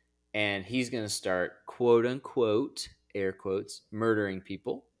 and he's going to start, quote unquote, air quotes, murdering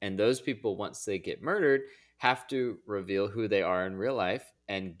people. And those people, once they get murdered, have to reveal who they are in real life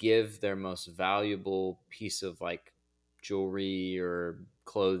and give their most valuable piece of like jewelry or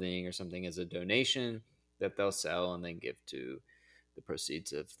clothing or something as a donation that they'll sell and then give to the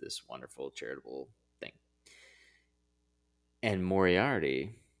proceeds of this wonderful charitable thing. And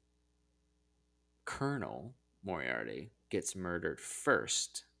Moriarty, Colonel Moriarty, gets murdered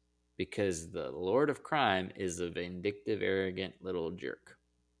first because the Lord of Crime is a vindictive, arrogant little jerk.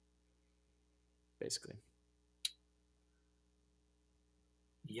 Basically.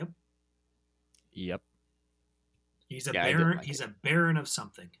 Yep. Yep. He's a Yeah, I didn't baron. like He's it. a baron of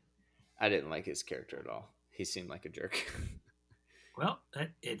something. I didn't like his character at all. He seemed like a jerk. Well,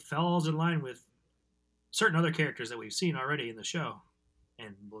 it falls in line with certain other characters that we've seen already in the show,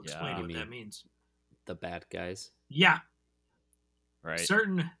 and we'll explain Yeah. what that means. The bad guys. Yeah, Right.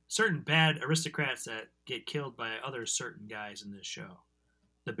 certain bad aristocrats that get killed by other certain guys in this show.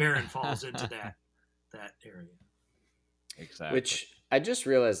 The Baron falls into that area. Exactly. Which I just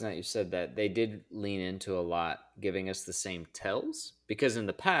realized now you said that they did lean into a lot, giving us the same tells, because in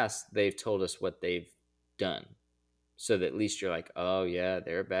the past they've told us what they've done, so that at least you're like, oh yeah,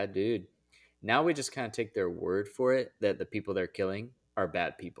 they're a bad dude. Now we just kind of take their word for it that the people they're killing are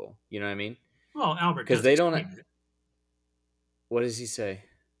bad people. You know what I mean? Well, Albert Because does they don't. explain it. What does he say?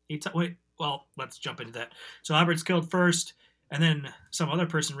 Wait, well, let's jump into that. So Albert's killed first, and then some other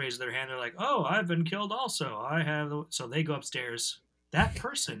person raises their hand. They're like, "Oh, I've been killed also. I have." So they go upstairs. That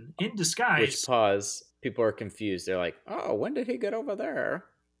person in disguise. Which pause? People are confused. They're like, "Oh, when did he get over there?"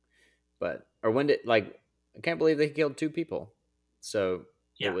 But or when did like I can't believe they killed 2 people. So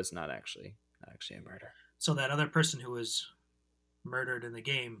Yeah. it was not actually a murder. So that other person who was murdered in the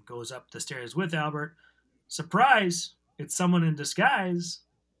game goes up the stairs with Albert. Surprise! It's someone in disguise.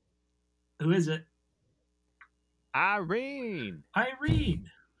 Who is it? Irene. Irene.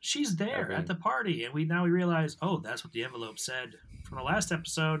 She's there Irene. at the party, and we realize, oh, that's what the envelope said from the last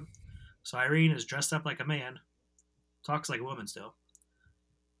episode. So Irene is dressed up like a man, talks like a woman still.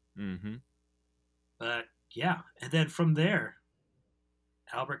 Mm-hmm. But yeah, and then from there,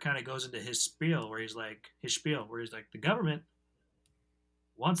 Albert kind of goes into his spiel where he's like, the government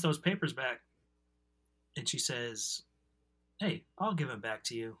wants those papers back, and she says, "Hey, I'll give them back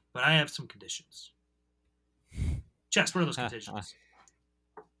to you, but I have some conditions." Jess, what are those conditions?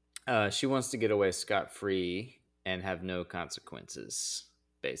 She wants to get away scot-free and have no consequences,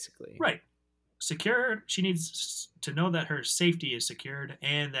 basically. Right. Secured. She needs to know that her safety is secured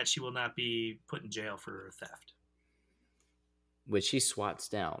and that she will not be put in jail for theft. Which he swats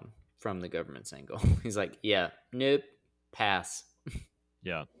down from the government's angle. He's like, yeah, nope, pass.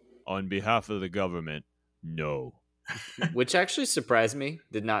 Yeah. On behalf of the government, no. Which actually surprised me.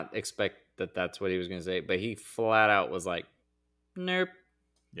 Did not expect that that's what he was going to say, but he flat out was like, nope.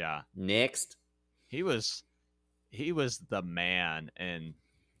 Yeah. Next. He was the man, and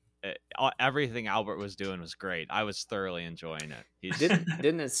everything Albert was doing was great. I was thoroughly enjoying it.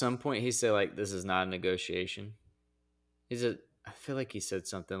 Didn't at some point he say like, this is not a negotiation? I feel like he said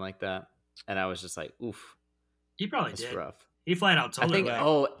something like that, and I was just like, oof. He probably that's did. Rough. He flat out told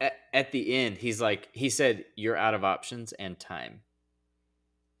her. At the end, he said, you're out of options and time.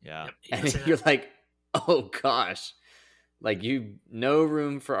 Yeah. Yep, and you're like, oh gosh. Like, no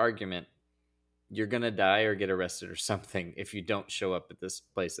room for argument. You're going to die or get arrested or something if you don't show up at this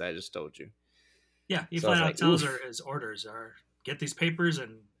place that I just told you. Yeah, he flat out tells her his orders are, get these papers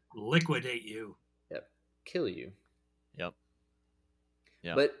and liquidate you. Yep. Kill you. Yep.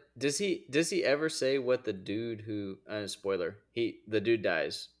 Yeah. But does he ever say what the dude who spoiler, the dude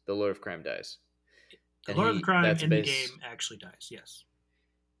dies, the Lord of Crime dies. The Lord of Crime in the game actually dies, yes.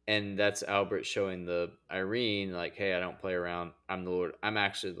 And that's Albert showing the Irene like, hey, I don't play around. I'm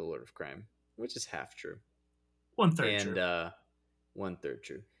actually the Lord of Crime, which is half true. 1/3 true. And 1/3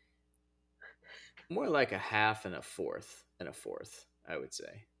 true. More like a half and a fourth I would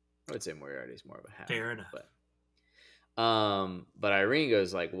say. I would say Moriarty's more of a half. Fair enough. But Irene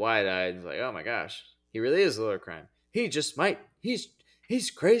goes like wide-eyed and like, oh my gosh, he really is the Lord of Crime. He just might. He's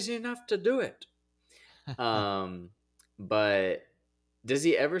crazy enough to do it. But does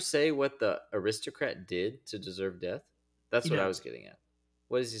he ever say what the aristocrat did to deserve death? That's what I was getting at.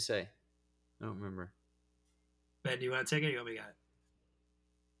 What does he say? I don't remember. Ben, do you want to take it or you want me to get it?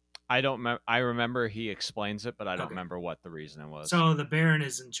 I don't remember. I remember he explains it, but I don't remember what the reason was. So the Baron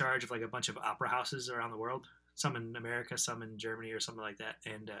is in charge of like a bunch of opera houses around the world. Some in America, some in Germany or something like that,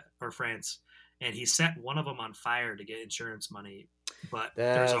 and or France. And he set one of them on fire to get insurance money. But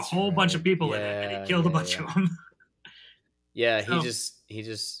there's a whole bunch of people in it, and he killed a bunch of them. Yeah, so, he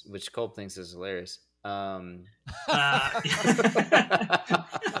just which Cole thinks is hilarious. I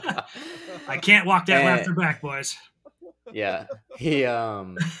can't walk that laughter back, boys. Yeah, he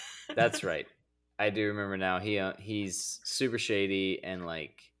that's right. I do remember now. He's super shady and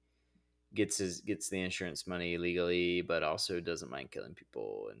like gets the insurance money legally, but also doesn't mind killing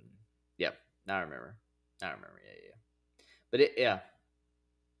people. And yeah, now I remember. Yeah. But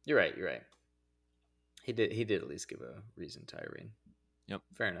you're right. He did at least give a reason to Irene. Yep,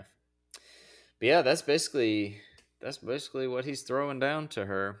 fair enough. But yeah, that's basically what he's throwing down to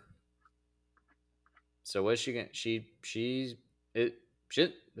her. So what's she gonna? She's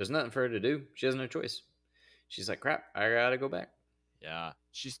there's nothing for her to do. She has no choice. She's like, crap, I gotta go back. Yeah,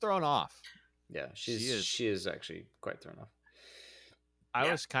 she's thrown off. Yeah, she is actually quite thrown off. I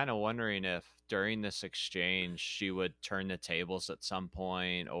was kind of wondering if during this exchange she would turn the tables at some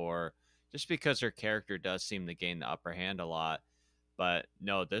point, or just because her character does seem to gain the upper hand a lot. But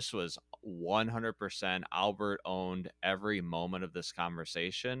no, this was 100% Albert owned every moment of this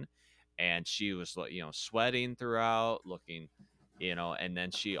conversation, and she was, sweating throughout, looking, and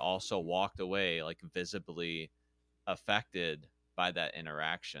then she also walked away like visibly affected by that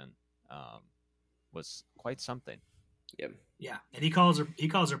interaction. Was quite something. Yep. Yeah, and he calls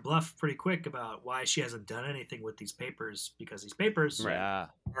her bluff pretty quick about why she hasn't done anything with these papers, because these papers Right. Yeah.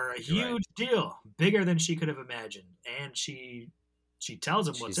 are a You're right. huge deal, bigger than she could have imagined. And she tells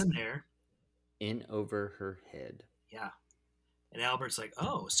him what's She's- in there. In over her head. Yeah. And Albert's like,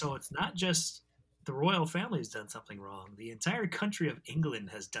 oh, so it's not just the royal family's done something wrong. The entire country of England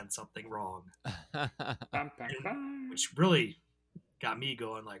has done something wrong. Which really got me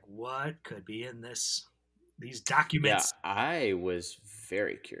going, like, what could be in these Yeah, documents? I was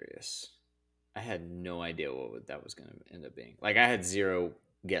very curious. I had no idea what that was going to end up being. Like, I had zero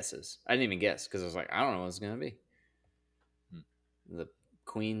guesses. I didn't even guess because I was like, I don't know what it's going to be. The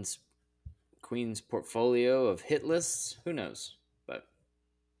Queen's portfolio of hit lists, who knows? But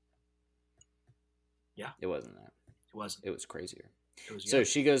Yeah. it wasn't that. It wasn't. It was crazier. It was, So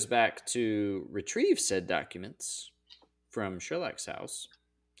she goes back to retrieve said documents from Sherlock's house.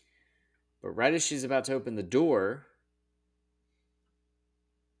 But right as she's about to open the door,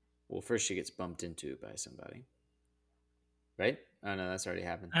 well, first she gets bumped into by somebody. Right? Oh, no, that's already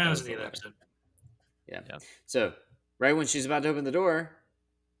happened. that was the the other letter. episode. Yeah. Yep. So, right when she's about to open the door,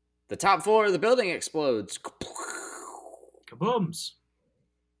 the top floor of the building explodes. Kabooms.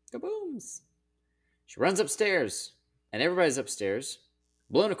 Kabooms. She runs upstairs, and everybody's upstairs,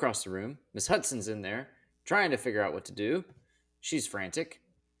 blown across the room. Miss Hudson's in there, trying to figure out what to do. She's frantic.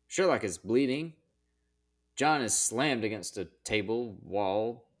 Sherlock is bleeding. John is slammed against a table,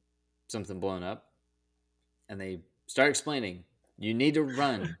 wall, something blown up. And they start explaining, you need to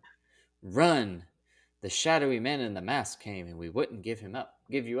run. Run. The shadowy man in the mask came, and we wouldn't give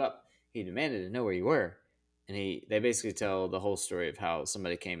you up. He demanded to know where you were. And they basically tell the whole story of how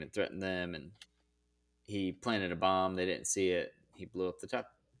somebody came and threatened them, and he planted a bomb. They didn't see it. He blew up the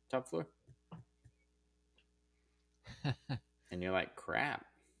top floor. And you're like, crap.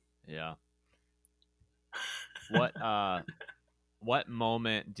 Yeah. What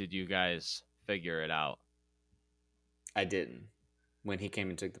moment did you guys figure it out? I didn't. When he came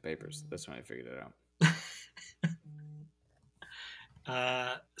and took the papers, that's when I figured it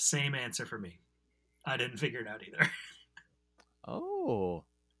out. Same answer for me. I didn't figure it out either. Oh,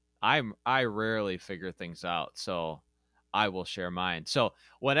 I rarely figure things out, so I will share mine. So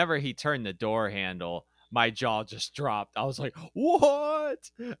whenever he turned the door handle, my jaw just dropped. I was like,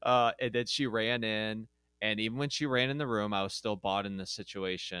 "What?" And then she ran in, and even when she ran in the room, I was still bought in the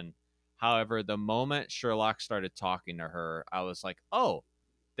situation. However, the moment Sherlock started talking to her, I was like, "Oh,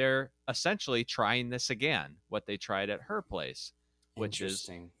 they're essentially trying this again. What they tried at her place, which is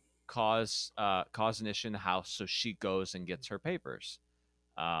Interesting. cause an issue in the house, so she goes and gets her papers."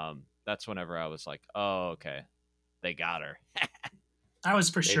 That's whenever I was like, "Oh, okay, they got her." I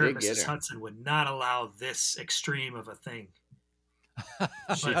was for They sure did get Mrs. her. Hudson would not allow this extreme of a thing.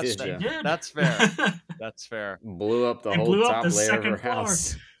 She But did, she yeah. did. That's fair. That's fair. Blew up the They whole blew up top the layer of second her floor.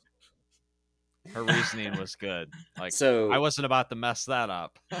 house. Her reasoning was good. Like, So I wasn't about to mess that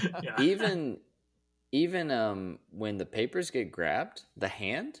up. Yeah. even when the papers get grabbed, the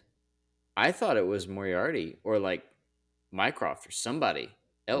hand, I thought it was Moriarty or like Mycroft or somebody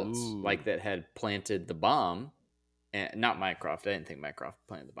else, Ooh. like that had planted the bomb. And not Mycroft. I didn't think Mycroft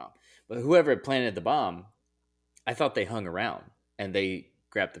planted the bomb, but whoever had planted the bomb, I thought they hung around and they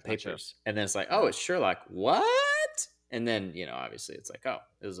grabbed the Gotcha. papers, and then it's like, oh, it's Sherlock. What? And then obviously it's like, oh,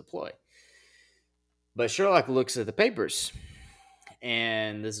 it was a ploy. But Sherlock looks at the papers,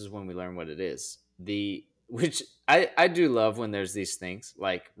 and this is when we learn what it is. Which I do love when there's these things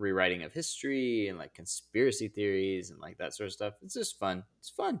like rewriting of history and like conspiracy theories and like that sort of stuff. It's just fun. It's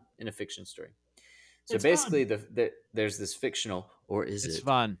fun in a fiction story. So It's basically, there's this fictional, or is It's it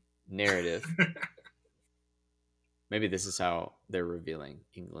fun. narrative? Maybe this is how they're revealing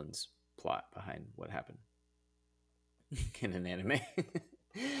England's plot behind what happened in an anime.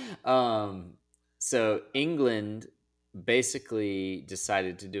 So England basically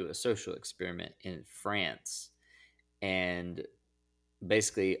decided to do a social experiment in France, and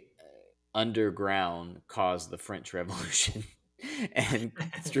basically underground caused the French Revolution and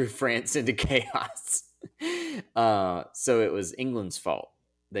threw France into chaos. So it was England's fault.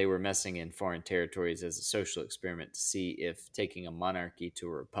 They were messing in foreign territories as a social experiment to see if taking a monarchy to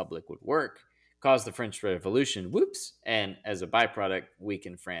a republic would work. Caused the French Revolution, whoops, and as a byproduct,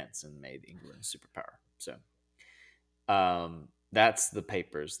 weakened France and made England a superpower. So that's the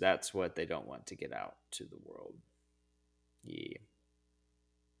papers. That's what they don't want to get out to the world. Yeah.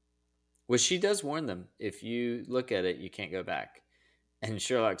 Well, she does warn them. If you look at it, you can't go back. And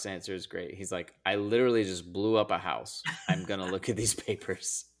Sherlock's answer is great. He's like, I literally just blew up a house. I'm going to look at these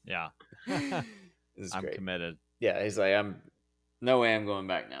papers. Yeah. This is I'm great. committed. Yeah, he's like, no way I'm going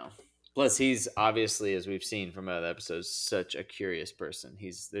back now. Plus, he's obviously, as we've seen from other episodes, such a curious person.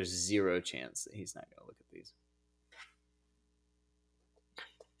 There's zero chance that he's not going to look at these.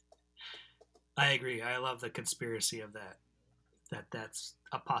 I agree. I love the conspiracy of that. That's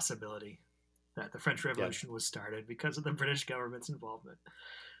a possibility. That the French Revolution was started because of the British government's involvement.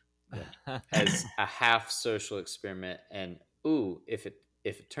 As a half social experiment, and if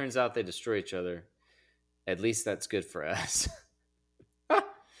it turns out they destroy each other, at least that's good for us.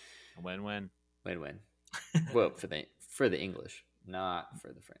 Win-win. Win-win. Well, for the English, not for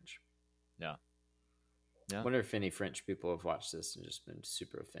the French. Yeah. I wonder if any French people have watched this and just been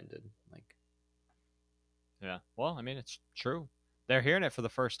super offended. Like, yeah. Well, I mean, it's true. They're hearing it for the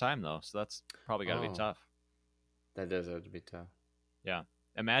first time, though, so that's probably got to be tough. That does have to be tough. Yeah.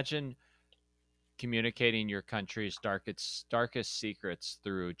 Imagine communicating your country's darkest secrets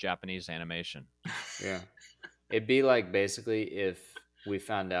through Japanese animation. Yeah. It'd be like basically if we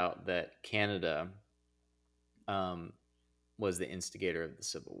found out that Canada was the instigator of the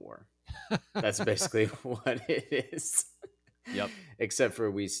Civil War. That's basically what it is. Yep. Except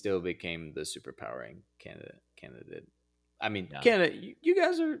for we still became the superpower in Canada did. I mean, Yeah. Canada, you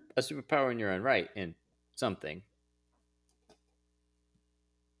guys are a superpower in your own right in something.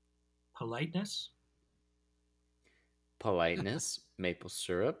 Politeness. Maple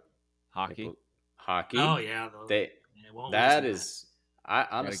syrup, Hockey. hockey. Oh yeah, that is. I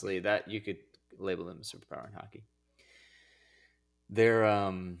honestly that you could label them a superpower in hockey. They're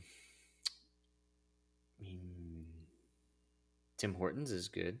Tim Hortons is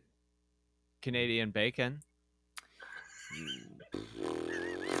good. Canadian bacon.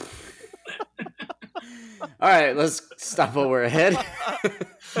 All right, let's stop while we're ahead.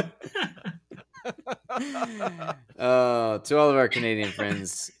 To all of our Canadian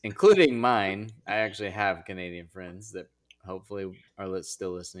friends, including mine, I actually have Canadian friends that hopefully are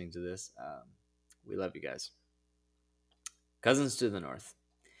still listening to this. We love you guys. Cousins to the north.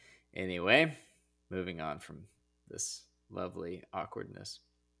 Anyway, moving on from this lovely awkwardness.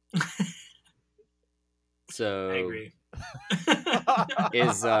 So I agree.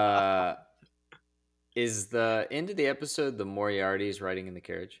 Is the end of the episode the Moriarty's riding in the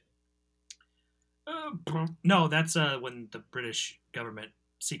carriage? No, that's when the British government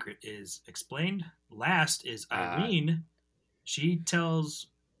secret is explained. Last is Irene. She tells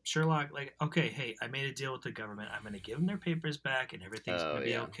Sherlock, like, okay, hey, I made a deal with the government. I'm going to give them their papers back and everything's going to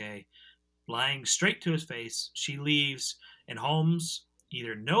be okay. Lying straight to his face, she leaves, and Holmes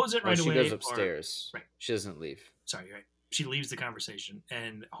either knows it right away. She goes upstairs. Right. She doesn't leave. Sorry, right. She leaves the conversation,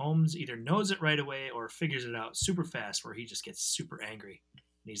 and Holmes either knows it right away or figures it out super fast, where he just gets super angry.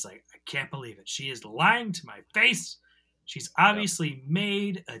 And he's like, I can't believe it. She is lying to my face. She's obviously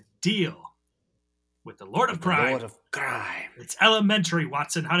made a deal with the Lord of Crime. Lord of Crime. It's elementary,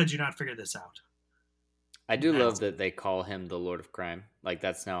 Watson. How did you not figure this out? I do love that they call him the Lord of Crime. Like,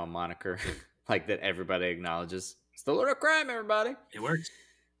 that's now a moniker. Like, that everybody acknowledges. It's the Lord of Crime, everybody. It works.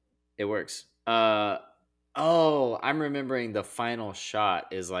 It works. I'm remembering the final shot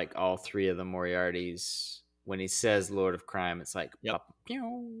is like all three of the Moriartys. When he says Lord of Crime, it's like, yep.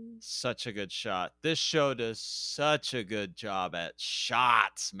 Such a good shot. This show does such a good job at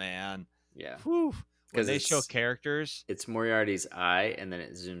shots, man. Yeah. Because they show characters. It's Moriarty's eye, and then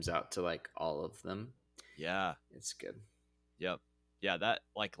it zooms out to like all of them. Yeah. It's good. Yep. Yeah, that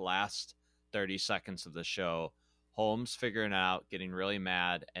like last 30 seconds of the show, Holmes figuring out, getting really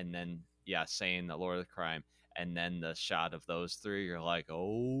mad, and then, saying the Lord of the Crime. And then the shot of those three, you're like,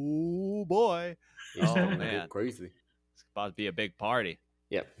 oh boy. Oh man. Crazy. It's about to be a big party.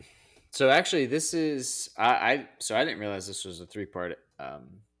 Yep. So actually this is I didn't realize this was a 3-part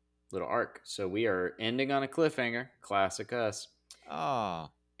little arc. So we are ending on a cliffhanger. Classic us. Oh.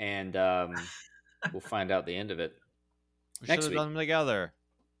 And we'll find out the end of it. We should have done them together.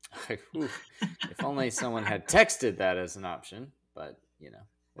 If only someone had texted that as an option, but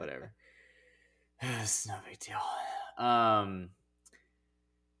whatever. It's no big deal.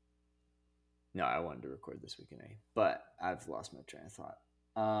 No, I wanted to record this weekend, but I've lost my train of thought.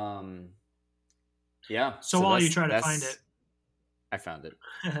 Yeah. So while you try to find it, I found it.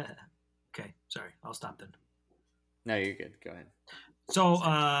 Okay, sorry, I'll stop then. No, you're good. Go ahead. So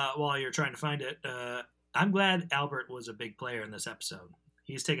while you're trying to find it, I'm glad Albert was a big player in this episode.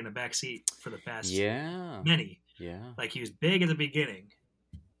 He's taken a back seat for the past many. Yeah. Like, he was big at the beginning.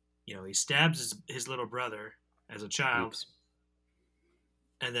 He stabs his little brother as a child. Oops.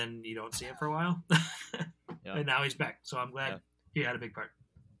 And then you don't see him for a while. Yep. And now he's back. So I'm glad he had a big part.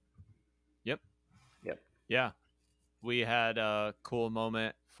 Yep. Yeah. We had a cool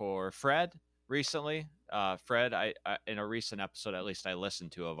moment for Fred recently. Fred, I in a recent episode, at least I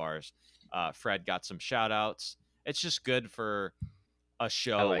listened to of ours, Fred got some shout outs. It's just good for a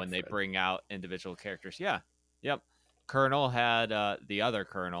show like when they Fred. bring out individual characters. Yeah. Yep. Colonel had the other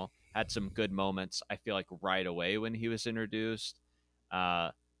Colonel had some good moments, I feel like, right away when he was introduced.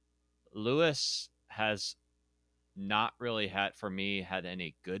 Lewis has not really had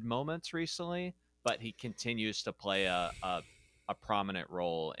any good moments recently, but he continues to play a prominent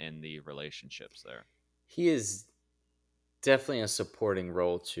role in the relationships there. He is definitely a supporting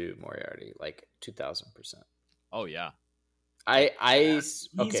role to Moriarty, like 2000%. Oh yeah. He's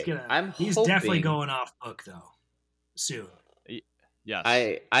okay. He's definitely going off book though soon. Yes.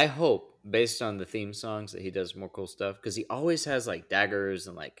 I hope, based on the theme songs, that he does more cool stuff, because he always has like daggers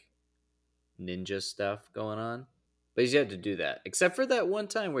and like ninja stuff going on, but he's yet to do that, except for that one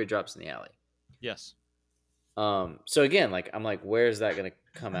time where he drops in the alley. Yes. So again, like I'm like, where's that gonna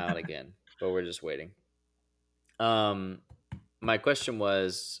come out again? But we're just waiting. My question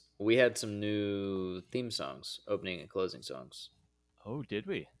was, we had some new theme songs, opening and closing songs. Oh, did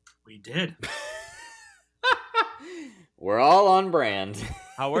we? We did. We're all on brand.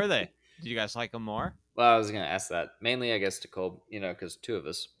 How were they? Did you guys like them more? Well, I was gonna ask that mainly, I guess, to Cole, because two of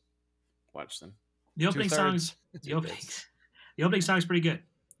us watched them. The opening songs. Two-thirds. The opening song's pretty good.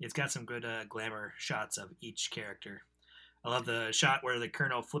 It's got some good glamour shots of each character. I love the shot where the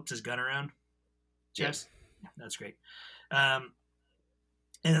Colonel flips his gun around. Yes, yeah, that's great. And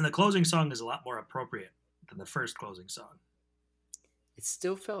then the closing song is a lot more appropriate than the first closing song. It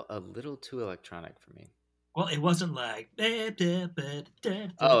still felt a little too electronic for me. Well, it wasn't like. Oh,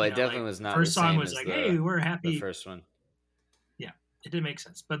 it definitely was not. First the song same was as like, the, "Hey, we're happy." The first one. Yeah, it did make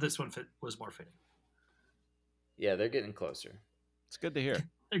sense, but this one was more fitting. Yeah, they're getting closer. It's good to hear.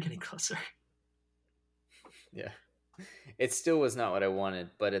 They're getting closer. Yeah. It still was not what I wanted,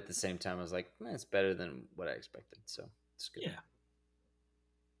 but at the same time, I was like, man, it's better than what I expected. So it's good. Yeah.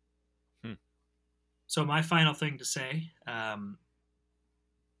 So my final thing to say,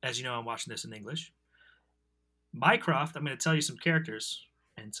 as you know, I'm watching this in English. Mycroft, I'm going to tell you some characters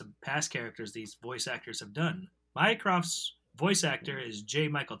and some past characters these voice actors have done. Mycroft's voice actor is J.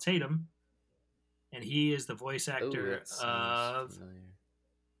 Michael Tatum, and he is the voice actor of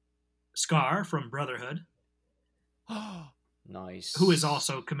Scar from Brotherhood. Nice. Who is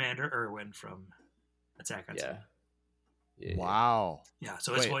also Commander Irwin from Attack on Titan. Yeah. Wow. Yeah,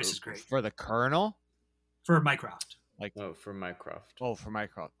 so his voice is great. For the Colonel? For Mycroft. For Mycroft. Oh, for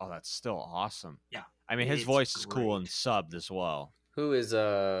Mycroft. Oh, that's still awesome. Yeah. I mean, his voice is cool and subbed as well. Who is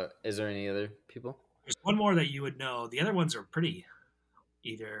there any other people? There's one more that you would know. The other ones are pretty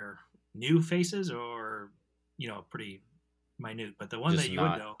either new faces or, pretty minute. But the one Just that you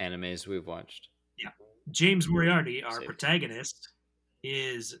not would know. Animes we've watched. Yeah. James Moriarty, our protagonist,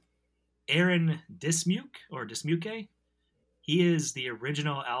 is Aaron Dismuke. He is the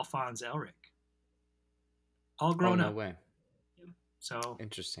original Alphonse Elric. All grown up. No way. So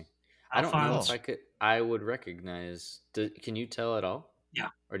interesting. Alphonse, I don't know if I would recognize. Can you tell at all? Yeah.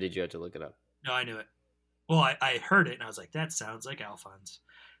 Or did you have to look it up? No, I knew it. Well, I heard it and I was like, that sounds like Alphonse.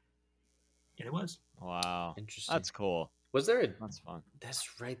 And it was. Wow. Interesting. That's cool. Was there That's fun.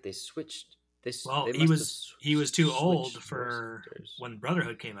 That's right. They switched. He was too old for when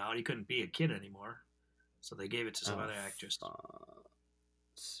Brotherhood came out. He couldn't be a kid anymore. So they gave it to some other actress.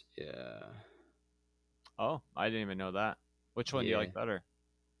 Yeah. Oh, I didn't even know that. Which one do you like better?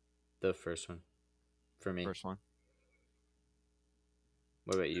 The first one. For me. First one.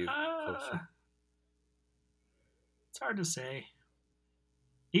 What about you? It's hard to say.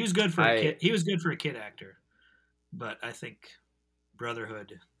 He was good for a kid. He was good for a kid actor, but I think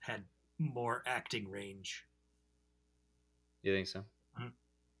Brotherhood had more acting range. You think so? Mm-hmm.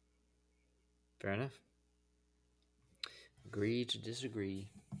 Fair enough. Agree to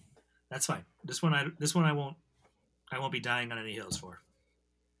disagree. That's fine. This one I won't be dying on any hills for.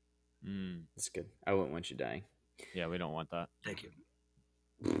 That's good. I wouldn't want you dying. Yeah, we don't want that. Thank you.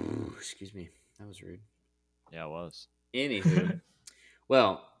 Ooh, excuse me. That was rude. Yeah, it was. Anywho.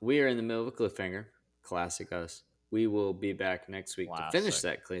 Well, we are in the middle of a cliffhanger. Classic us. We will be back next week to finish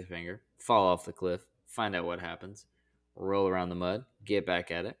that cliffhanger, fall off the cliff, find out what happens, roll around the mud, get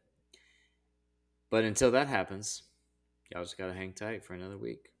back at it. But until that happens, y'all just gotta hang tight for another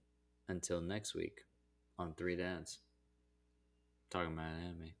week. Until next week on Three Dads. Talking about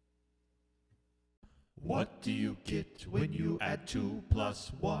anime. What do you get when you add 2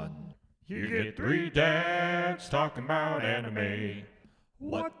 + 1? You get 3 dads talking about anime.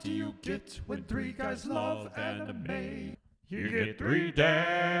 What do you get when 3 guys love anime? You get 3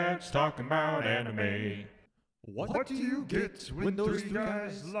 dads talking about anime. What do you get when those three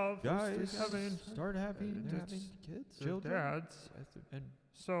guys start having kids, children, dads, and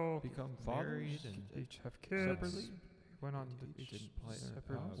so become married fathers and and each have kids. separately? Went on to Each each play their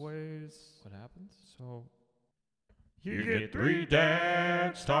separate house. ways. What happens? So You get three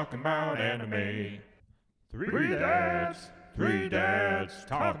dads talking about anime. Three dads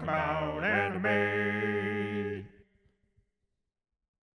talking about anime.